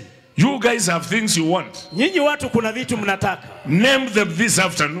rahisi. You guys have things you want. Nyinyi watu kuna vitu mnataka. Name them this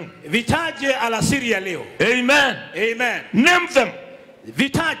afternoon. Vitaje alasiri ya leo. Amen. Amen. Name them.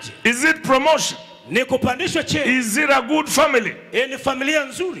 Vitaje. Is it promotion? Ni kupandishwa cheo. Is it a good family? Ni familia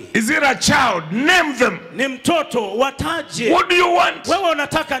nzuri. Is it a child? Name them. Ni mtoto, wataje. What do you want? Wewe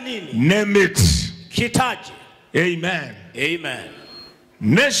unataka nini? Name it. Kitaje. Amen. Amen.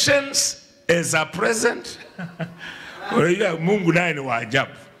 Nations as a present. Mungu naye ni wa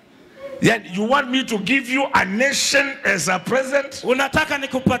ajabu. You want me to give you a nation as a present? Unataka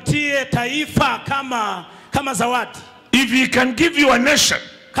nikupatie taifa kama zawadi. If he can give you a nation,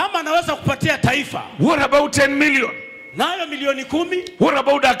 kama anaweza kupatia taifa, what about 10 million? Nayo milioni 10. What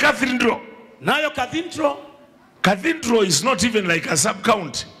about a cathedral? Nayo cathedral. Cathedral is not even like a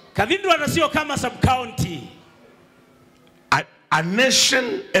sub-county. Cathedral sio kama sub-county. A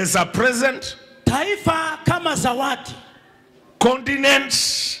nation as a present. Taifa kama zawadi.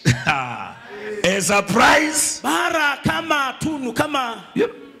 Continents as a prize. Bara kama tunu kama.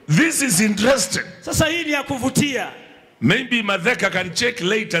 Yep. This is interesting. Sasa hii ni ya kuvutia. Maybe Madheka can check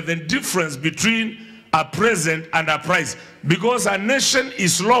later the difference between a present and a prize, because a nation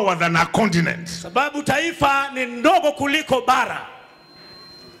is lower than a continent. Sababu taifa ni ndogo kuliko bara.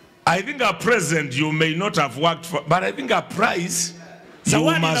 I think a present you may not have worked for, but I think a prize you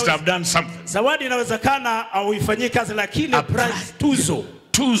must have done something. Zawadi inawezekana hauifanyii kazi, lakini a prize, tuzo.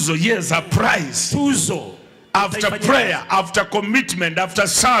 Tuzo, yes, a prize. Tuzo. After prayer, after commitment, after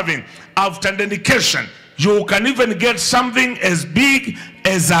serving, after dedication, you can even get something as big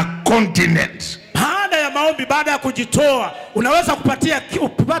as a continent. Baada ya maombi, baada ya kujitoa, unaweza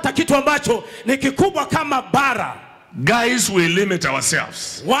kupata kitu ambacho ni kikubwa kama bara. Guys, we limit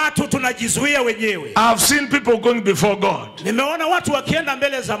ourselves. Watu tunajizuia wenyewe. I've seen people going before God. Nimeona watu wakienda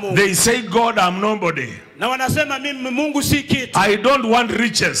mbele za Mungu. They say, God, I'm nobody. Na wanasema mimi Mungu si kitu. I don't want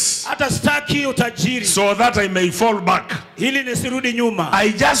riches, hata sitaki utajiri, so that I may fall back. ili nisirudi nyuma. I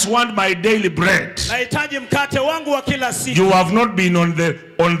just want my daily bread. Nahitaji mkate wangu wa kila siku. You have not been on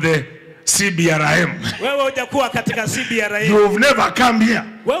the CBRM. Wewe hujakuwa katika CBRM. You've never come here.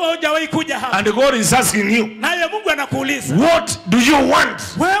 Wewe hujawahi kuja hapa. And God is asking you, naye Mungu anakuuliza, what do you want?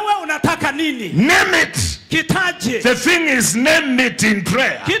 Wewe unataka nini? Name it. Kitaje. The thing is, name it in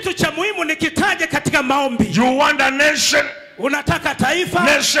prayer. Kitu cha muhimu ni kitaje katika maombi. You want a nation? Unataka taifa?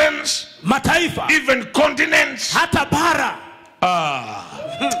 Nations? Mataifa? Even continents? Hata bara?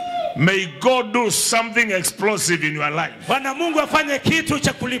 May God do something explosive in your life. Bwana Mungu afanye kitu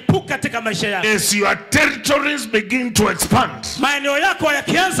cha kulipuka katika maisha yako. As your territories begin to expand, maeneo yako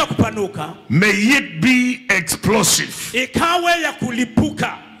yakianza kupanuka, may it be explosive. Ikawe ya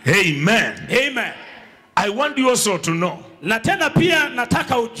kulipuka. Amen. Amen. I want you also to know, na tena pia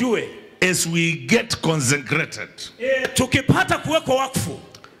nataka ujue, as we get consecrated, tukipata kuwekwa wakfu,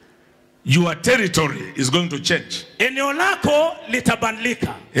 your territory is going to change. Eneo lako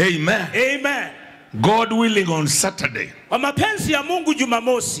litabadilika. Amen. Amen. God willing, on Saturday, kwa mapenzi ya Mungu,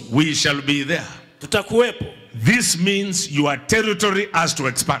 Jumamosi we shall be there. Tutakuwepo. This means your territory has to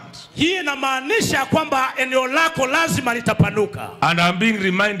expand. Hii inamaanisha kwamba eneo lako lazima litapanuka. And I'm being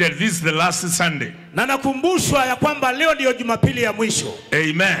reminded, this is the last Sunday. Na nakumbushwa ya kwamba leo ndio Jumapili ya mwisho.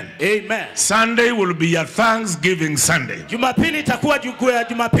 Amen. Amen. Sunday will be a Thanksgiving Sunday. Jumapili itakuwa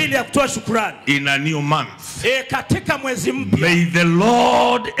Jumapili ya kutoa shukrani. In a new month. Katika mwezi mpya. May the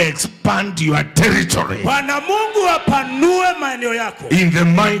Lord expand your territory. Bwana Mungu apanue maeneo yako. In the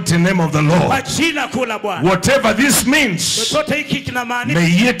mighty name of the Lord. Kwa jina kuu la Bwana. Whatever this means, chochote hiki kinamaanisha,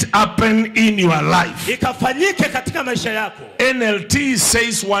 may it happen in your life. Ikafanyike katika maisha yako. NLT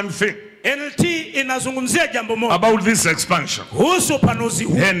says one thing. NLT inazungumzia jambo moja about this expansion. Kuhusu panuzi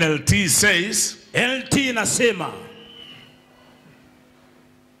huu. NLT says, NLT inasema,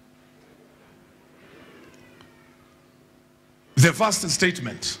 the first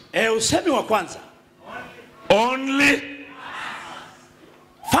statement, usemi wa kwanza, only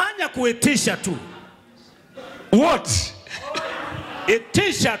fanya kuitisha tu. What?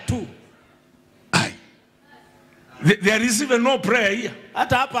 Itisha tu. There is even no prayer here.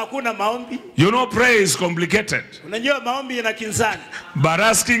 Hata hapa hakuna maombi. You know, prayer is complicated. Unajua maombi ina kinzani. But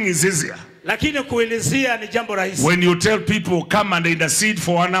asking is easier. Lakini kuelezea ni jambo rahisi. When you tell people come and intercede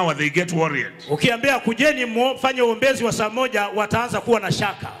for 1 hour, they get worried. Ukiambia kujeni mfanye uombezi wa saa moja, wataanza kuwa na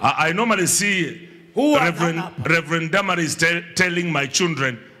shaka. I normally see Reverend Damaris telling my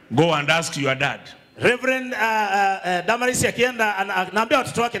children, go and ask your dad. Reverend Damaris akienda anaambia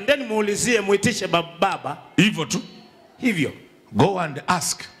watoto wake, ndeni muulizie, muitishe baba. Hivyo tu. Hivyo. Go and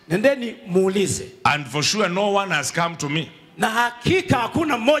ask. Ndeni muulize. And for sure no one has come to me. Na hakika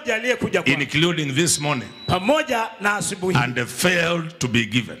hakuna mmoja aliyekuja kwangu. Including this morning. Pamoja na asubuhi. And they failed to be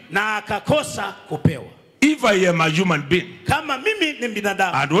given. Na akakosa kupewa. If I am a human being. Kama mimi ni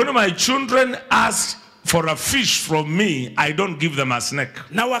binadamu. And when my children ask for a fish from me, I don't give them a snake.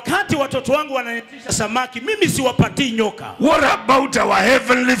 Na wakati watoto wangu wananitisha samaki, mimi siwapatii nyoka. What about our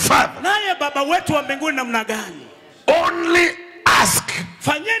heavenly Father? Naye baba wetu wa mbinguni namna gani? Only ask.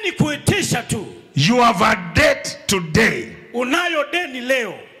 Fanyeni kuitisha tu. You have a debt today. Unayo deni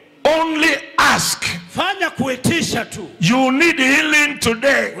leo. Only ask. Fanya kuitisha tu. You need healing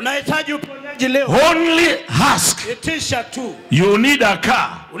today. Unahitaji uponyaji leo. Only ask. Itisha tu. You need a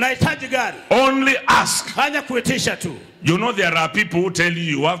car. Unahitaji gari. Only ask. Fanya kuitisha tu. You know there are people who tell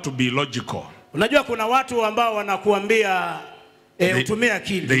you have to be logical. Unajua kuna watu ambao wanakuambia utumie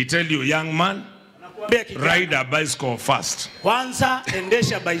akili. They tell you, young man, ride a bicycle first. Kwanza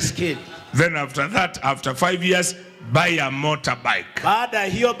endesha baiskeli. Then after that, after 5 years, buy a motorbike. Baada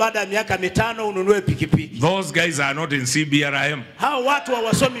hiyo, baada ya miaka 5 ununue pikipiki. Those guys are not in CBRIM. Hao watu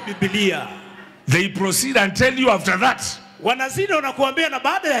hawasomi Biblia. They proceed and tell you after that. Wanazidi wanakuambia na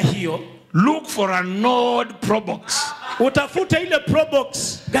baada ya hiyo, look for a Nord Probox. Utafute ile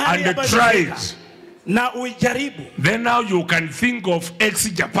Probox gari and try it. Na uijaribu. Then now you can think of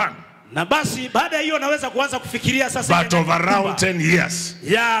ex-Japan. Na basi baada ya hiyo unaweza kuanza kufikiria sasa. But of around 10 years.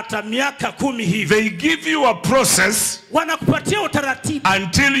 Ya hata miaka 10 hivi. They give you a process. Wanakupatia utaratibu.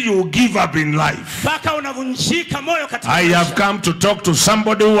 Until you give up in life. Mpaka unavunjika moyo katika maisha. I have come to talk to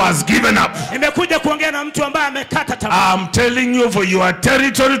somebody who has given up. Nimekuja kuongea na mtu ambaye amekata tamaa. I'm telling you for your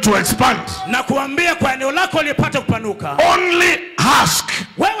territory to expand. Na kuambia kwa eneo lako lipate kupanuka. Only ask.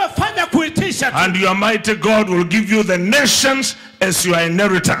 Wewe fanya kuitisha tu. And your mighty God will give you the nations as your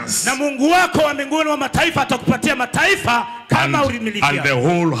inheritance. Na Mungu wako wa mbinguni wa mataifa atakupatia mataifa kama ulimiliki yako. And the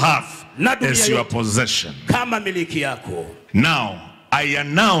whole half as your possession. Kama miliki yako. Now, I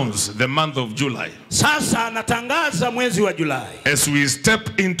announce the month of July. Sasa natangaza mwezi wa Julai. As we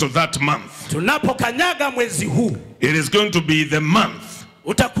step into that month. Tunapokanyaga mwezi huu. It is going to be the month.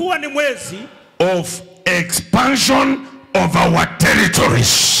 Utakuwa ni mwezi of expansion of our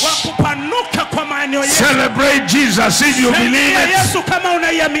territories. Celebrate Jesus if you believe it.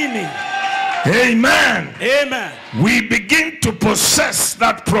 Amen. Amen. We begin to possess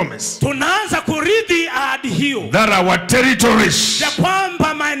that promise. That our territories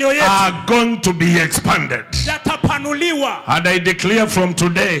are going to be expanded. And I declare from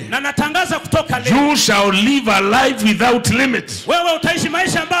today, you shall live a life without limits.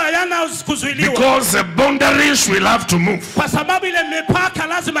 Because the boundaries will have to move.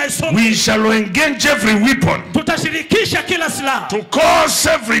 We shall engage every weapon to cause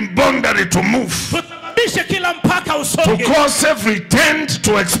every boundary to move. To cause every tent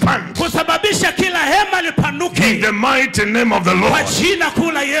to expand. In the mighty name of the Lord.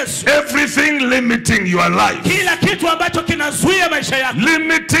 Everything limiting your life,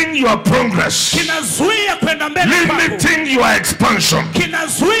 limiting your progress, limiting your expansion,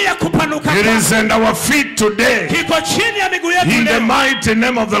 it is under our feet today. In the mighty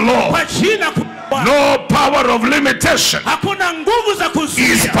name of the Lord. No power of limitation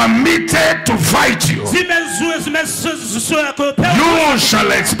is permitted to fight you. You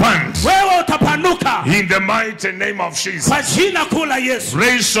shall expand. In the mighty name of Jesus.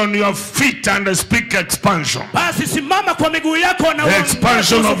 Raise on your feet and speak expansion.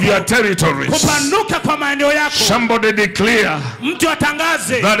 Expansion of your territories. Somebody declare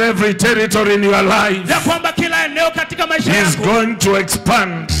that every territory in your life is going to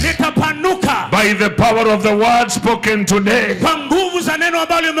expand by the power of the word spoken today.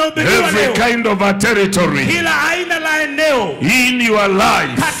 Every kind of a territory in your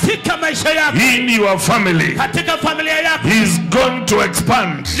life, in your family, is going to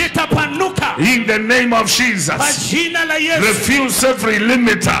expand in the name of Jesus. Refuse every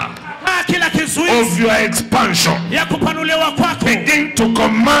limiter of your expansion. Begin to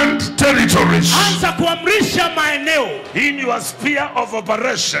command territories in your sphere of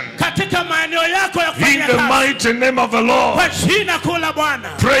operation. In the mighty name of the Lord.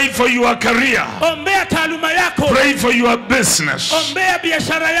 Pray for your career. Pray for your business.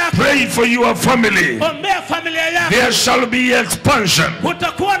 Pray for your family. There shall be expansion of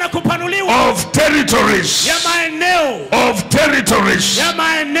territories. Of territories. In the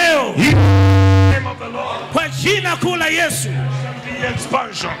name of the Lord.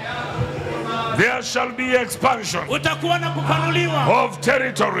 Expansion. There shall be expansion of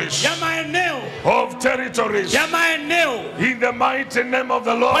territories. Of territories. In the mighty name of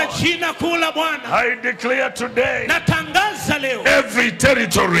the Lord. I declare today, every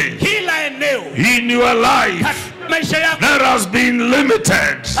territory in your life that has been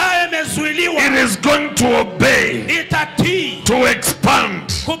limited, it is going to obey, to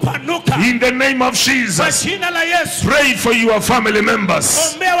expand in the name of Jesus. Pray for your family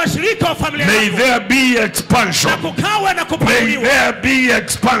members. May there be expansion. May there be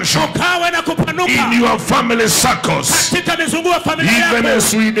expansion in your family circles. Even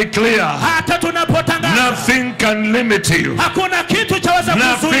as we declare, nothing can limit you.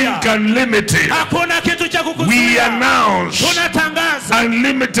 Nothing can limit you. We announce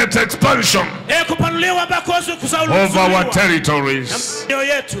unlimited expansion of our territories.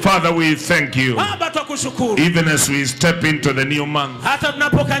 Father, we thank you. Even as we step into the new month,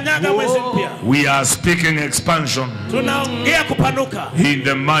 we are speaking expansion in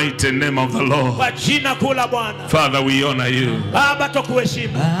the mighty name of the Lord. Father, we honor you.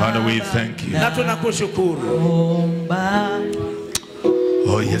 Father, we thank you.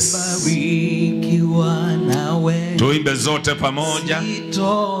 Oh yes. Tuimbe zote pamoja.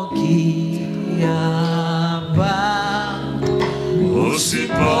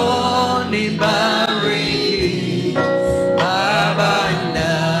 Usiponibariki Baba,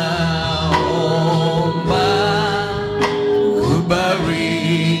 naomba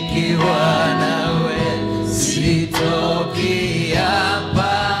kubarikiwa nawe, sitoki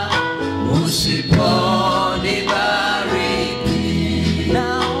hapa usiponibariki.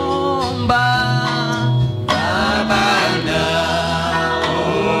 Naomba Baba,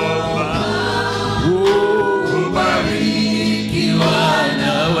 naomba kubarikiwa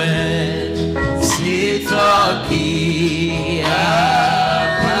nawe, sitoki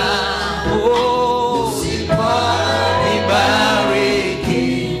hapa usiponibariki.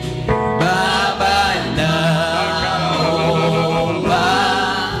 Baba, naomba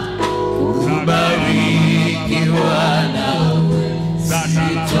kubarikiwa nawe,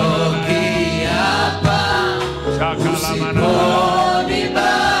 sitoki hapa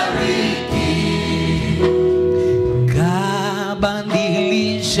usiponibariki.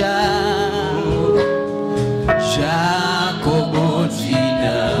 Kabadilisha Jacobo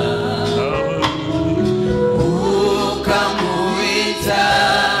jina, ukamuita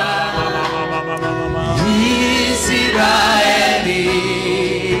Israeli,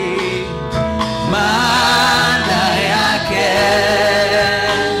 maana yake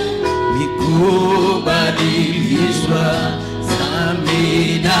ni kubadilishwa. Nami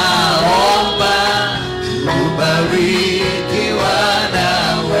naomba kubarikiwa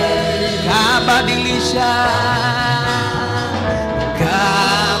nawe.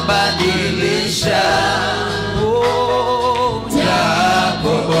 Kabadilisha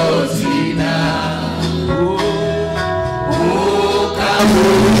Jacobo jina,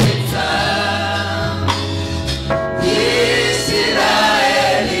 ukamuita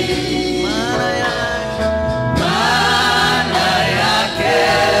Israeli, maana yake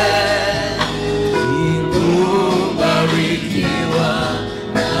ni kubarikiwa.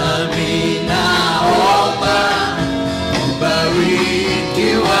 Nami naomba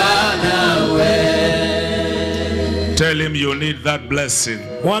kubarikiwa nawe. Tell him you need that blessing.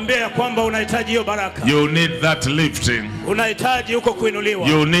 Mwambie ya kwamba unahitaji hiyo baraka. You need that lifting. Unahitaji huko kuinuliwa.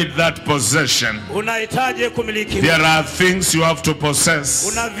 You need that possession. Unahitaji kumiliki. There are things you have to possess.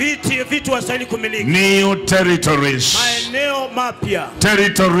 Una vitu wastahili kumiliki. New territories. Maeneo mapya.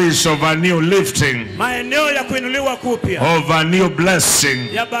 Territories of a new lifting. Maeneo ya kuinuliwa kupya. Of a new blessing.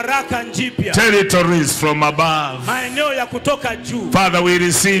 Ya baraka njipya. Territories from above. Maeneo ya kutoka juu. Father, we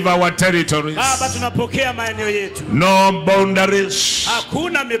receive our territories. Baba, tunapokea maeneo yetu. No boundaries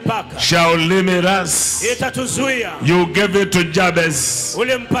hakuna mipaka shall limit us itatuzuia. You gave it to Jabez.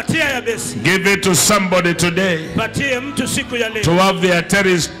 Ulimpatia Yabesi. Give it to somebody today. Patie mtu siku ya leo. To have their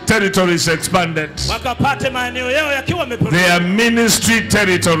territories expanded. Wakapate maeneo yao yakiwa yamepanuka. Their ministry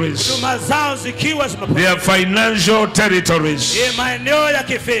territories. Huduma zao zikiwa zimepanuka. Their financial territories. Maeneo ya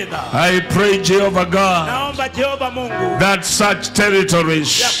kifedha. I pray Jehovah God. Naomba Jehova Mungu. That such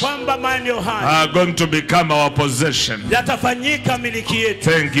territories ya kwamba maeneo haya are going to become our possession. Yatafanyika miliki yetu.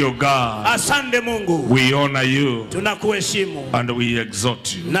 Thank you God. Asante Mungu. We honor you. Tunakuheshimu. And we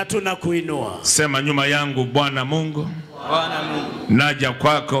exalt you. Na tunakuinua. Sema nyuma yangu, Bwana Mungu. Bwana Mungu. Naja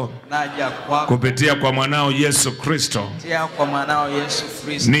kwako. Naja kwako. Kupitia kwa mwanao Yesu Kristo. Kupitia kwa mwanao Yesu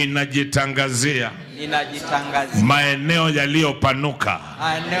Kristo. Ninajitangazia. Ninajitangazia. Maeneo yaliyopanuka.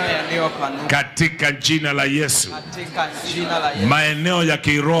 Maeneo yaliyopanuka. Katika jina la Yesu. Katika jina la Yesu. Maeneo ya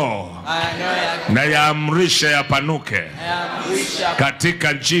kiroho. Maeneo ya na yaamrisha yapanuke. Yaamrisha.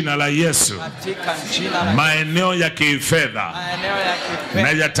 Katika jina la Yesu. Katika jina la maeneo ya kifedha. Maeneo ya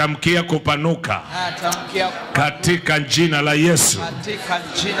kifedha. Na yatamkia kupanuka. Yatamkia kupanuka. Katika jina la Yesu. Katika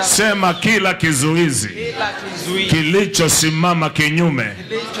jina. Sema kila kizuizi. Kila kizuizi. Kilichosimama kinyume.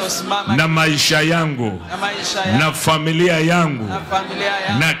 Kilichosimama na maisha yangu. Na maisha yangu. Na familia yangu. Na familia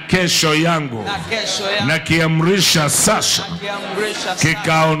yangu. Na kesho yangu. Na kesho yangu. Na kiamrisha sasa.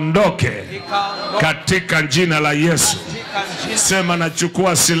 Kikaondoke. Katika jina la Yesu. Sema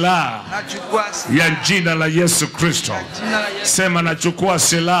nachukua silaha ya jina la Yesu Kristo. Sema nachukua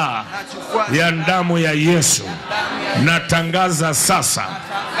silaha ya damu ya Yesu. Natangaza sasa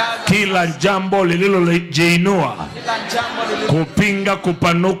kila jambo lililojiinua kupinga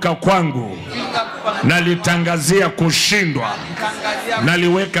kupanuka kwangu, nalitangazia kushindwa.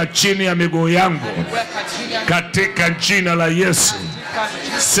 Naliweka chini ya miguu yangu katika jina la Yesu.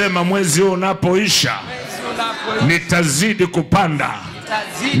 Sema mwezi huu unapoisha, nitazidi kupanda,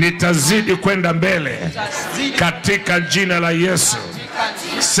 nitazidi kwenda mbele katika jina la Yesu.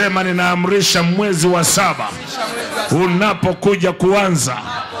 Sema ninaamrisha mwezi wa 7 unapokuja kuanza,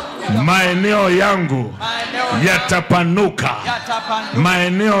 maeneo yangu yatapanuka,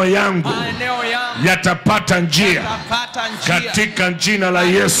 maeneo yangu yatapata njia katika jina la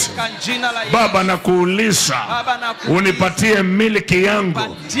Yesu. Baba nakuuliza unipatie miliki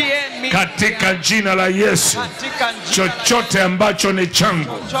yangu katika jina la Yesu. Chochote ambacho ni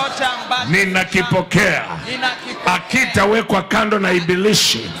changu ninakipokea, akitawekwa kando na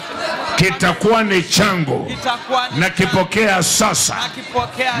ibilishi, kitakuwa ni changu. Nakipokea sasa,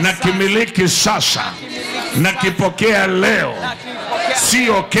 nakimiliki sasa, nakipokea leo,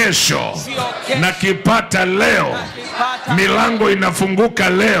 sio kesho. Nakipata leo, milango inafunguka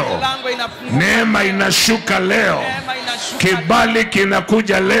leo, neema inashuka leo, kibali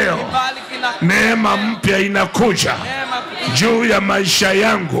kinakuja leo, neema mpya inakuja juu ya maisha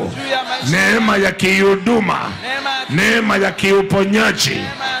yangu, neema ya kihuduma, neema ya kiuponyaji,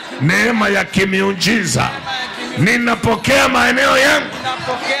 neema ya kimiujiza. Ninapokea maeneo yangu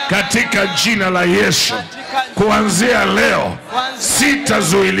katika jina la Yesu. Kuanzia leo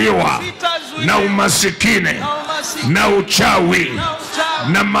sitazuiliwa na umasikini na uchawi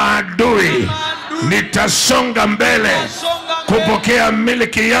na maadui. Nitasonga mbele kupokea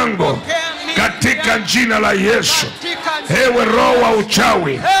miliki yangu katika jina la Yesu. Ewe roho wa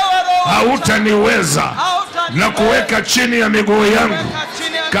uchawi, hautaniweza na kuweka chini ya miguu yangu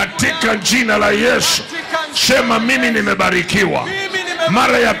katika jina la Yesu. Sema mimi nimebarikiwa.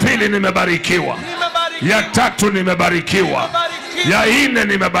 Mara ya pili nimebarikiwa, ya 3 nimebarikiwa, ya 4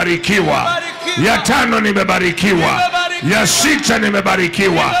 nimebarikiwa, ya 5 nimebarikiwa, ya 6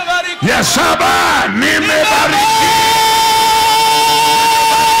 nimebarikiwa, ya 7 nimebarikiwa.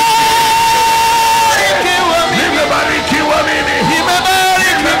 Nimebarikiwa mimi.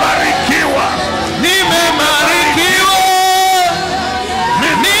 Nimebarikiwa. Nimebarikiwa.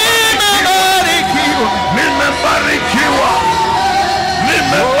 Nimebarikiwa.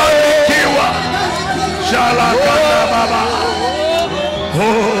 Nimebarikiwa. Shalakana baba.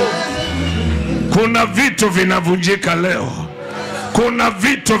 Kuna vitu vinavunjika leo. Kuna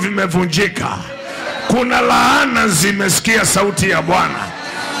vitu vimevunjika. Kuna laana zimesikia sauti ya Bwana.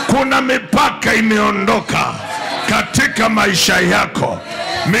 Kuna mipaka imeondoka katika maisha yako.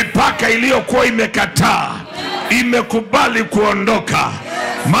 Mipaka iliyokuwa imekataa imekubali kuondoka,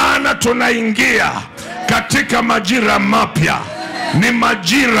 maana tunaingia katika majira mapya. Ni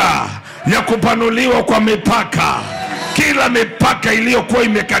majira ya kupanuliwa kwa mipaka. Kila mipaka iliyokuwa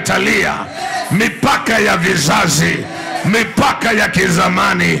imekatalia, mipaka ya vizazi, mipaka ya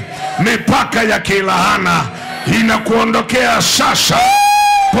kizamani, mipaka ya kilahana, inakuondokea sasa.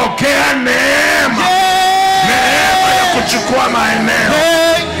 Pokea neema. Neema ya kuchukua maeneo,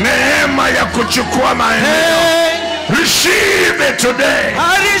 neema ya kuchukua maeneo. Receive it today.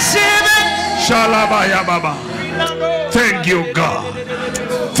 I receive it. Shalabaya Baba. Thank you, God.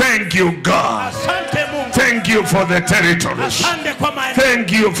 Thank you, God. Asante Mungu. Thank you for the territories. Asante kwa maeneo.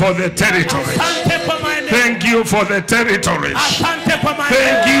 Thank you for the territories. Asante kwa maeneo. Thank you for the territories. Asante kwa maeneo.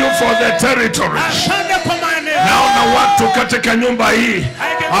 Thank you for the territories. Asante kwa maeneo. Naona watu katika nyumba hii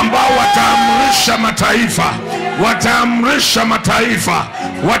ambao wataamrisha mataifa, wataamrisha mataifa,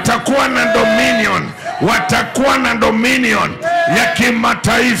 watakuwa na dominion, watakuwa na dominion ya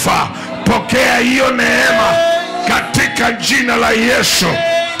kimataifa. Pokea hiyo neema katika jina la Yesu.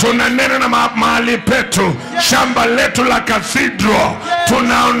 Tunanena na mahali petu, shamba letu la cathedral.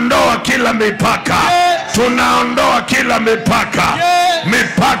 Tunaondoa kila mipaka, tunaondoa kila mipaka.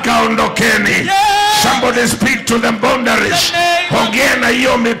 Mipaka ondokeni. Somebody speak to the boundaries. Ongea na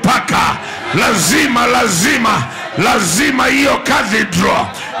hiyo mipaka. Lazima, lazima, lazima hiyo cathedral,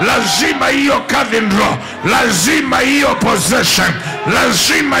 lazima hiyo cathedral, lazima hiyo possession,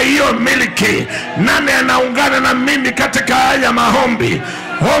 lazima hiyo miliki. Nani anaungana na mimi katika haya maombi?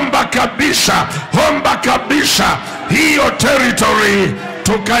 Omba kabisa, omba kabisa hiyo territory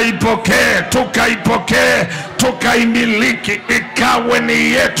tukaipokee, tukaipokee, tukaimiliki, ikawe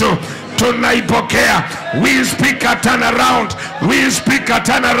ni yetu. Tunaipokea. We speak a turnaround. We speak a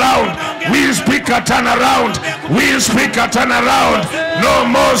turnaround. We speak a turnaround. We speak a turnaround. No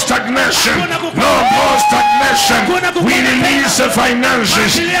more stagnation. No more stagnation. We release the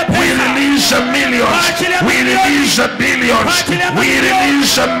finances. We release the millions. We release the billions. We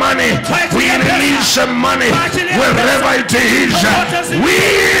release the money. We release the money wherever it is. We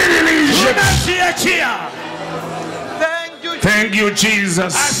release it. Thank you,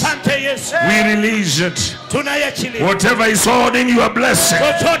 Jesus. Asante Yesu. We release it. Tunayachilia. Whatever is holding your blessing,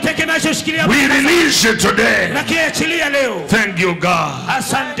 Chochote kinachoshikilia we release it today. na kiachilia leo. Thank you, God.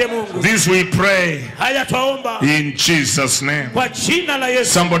 Asante Mungu. This we pray Haya twaomba in Jesus' name. kwa jina la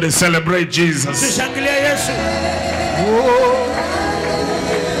Yesu. Somebody celebrate Jesus. Tushangilie Yesu.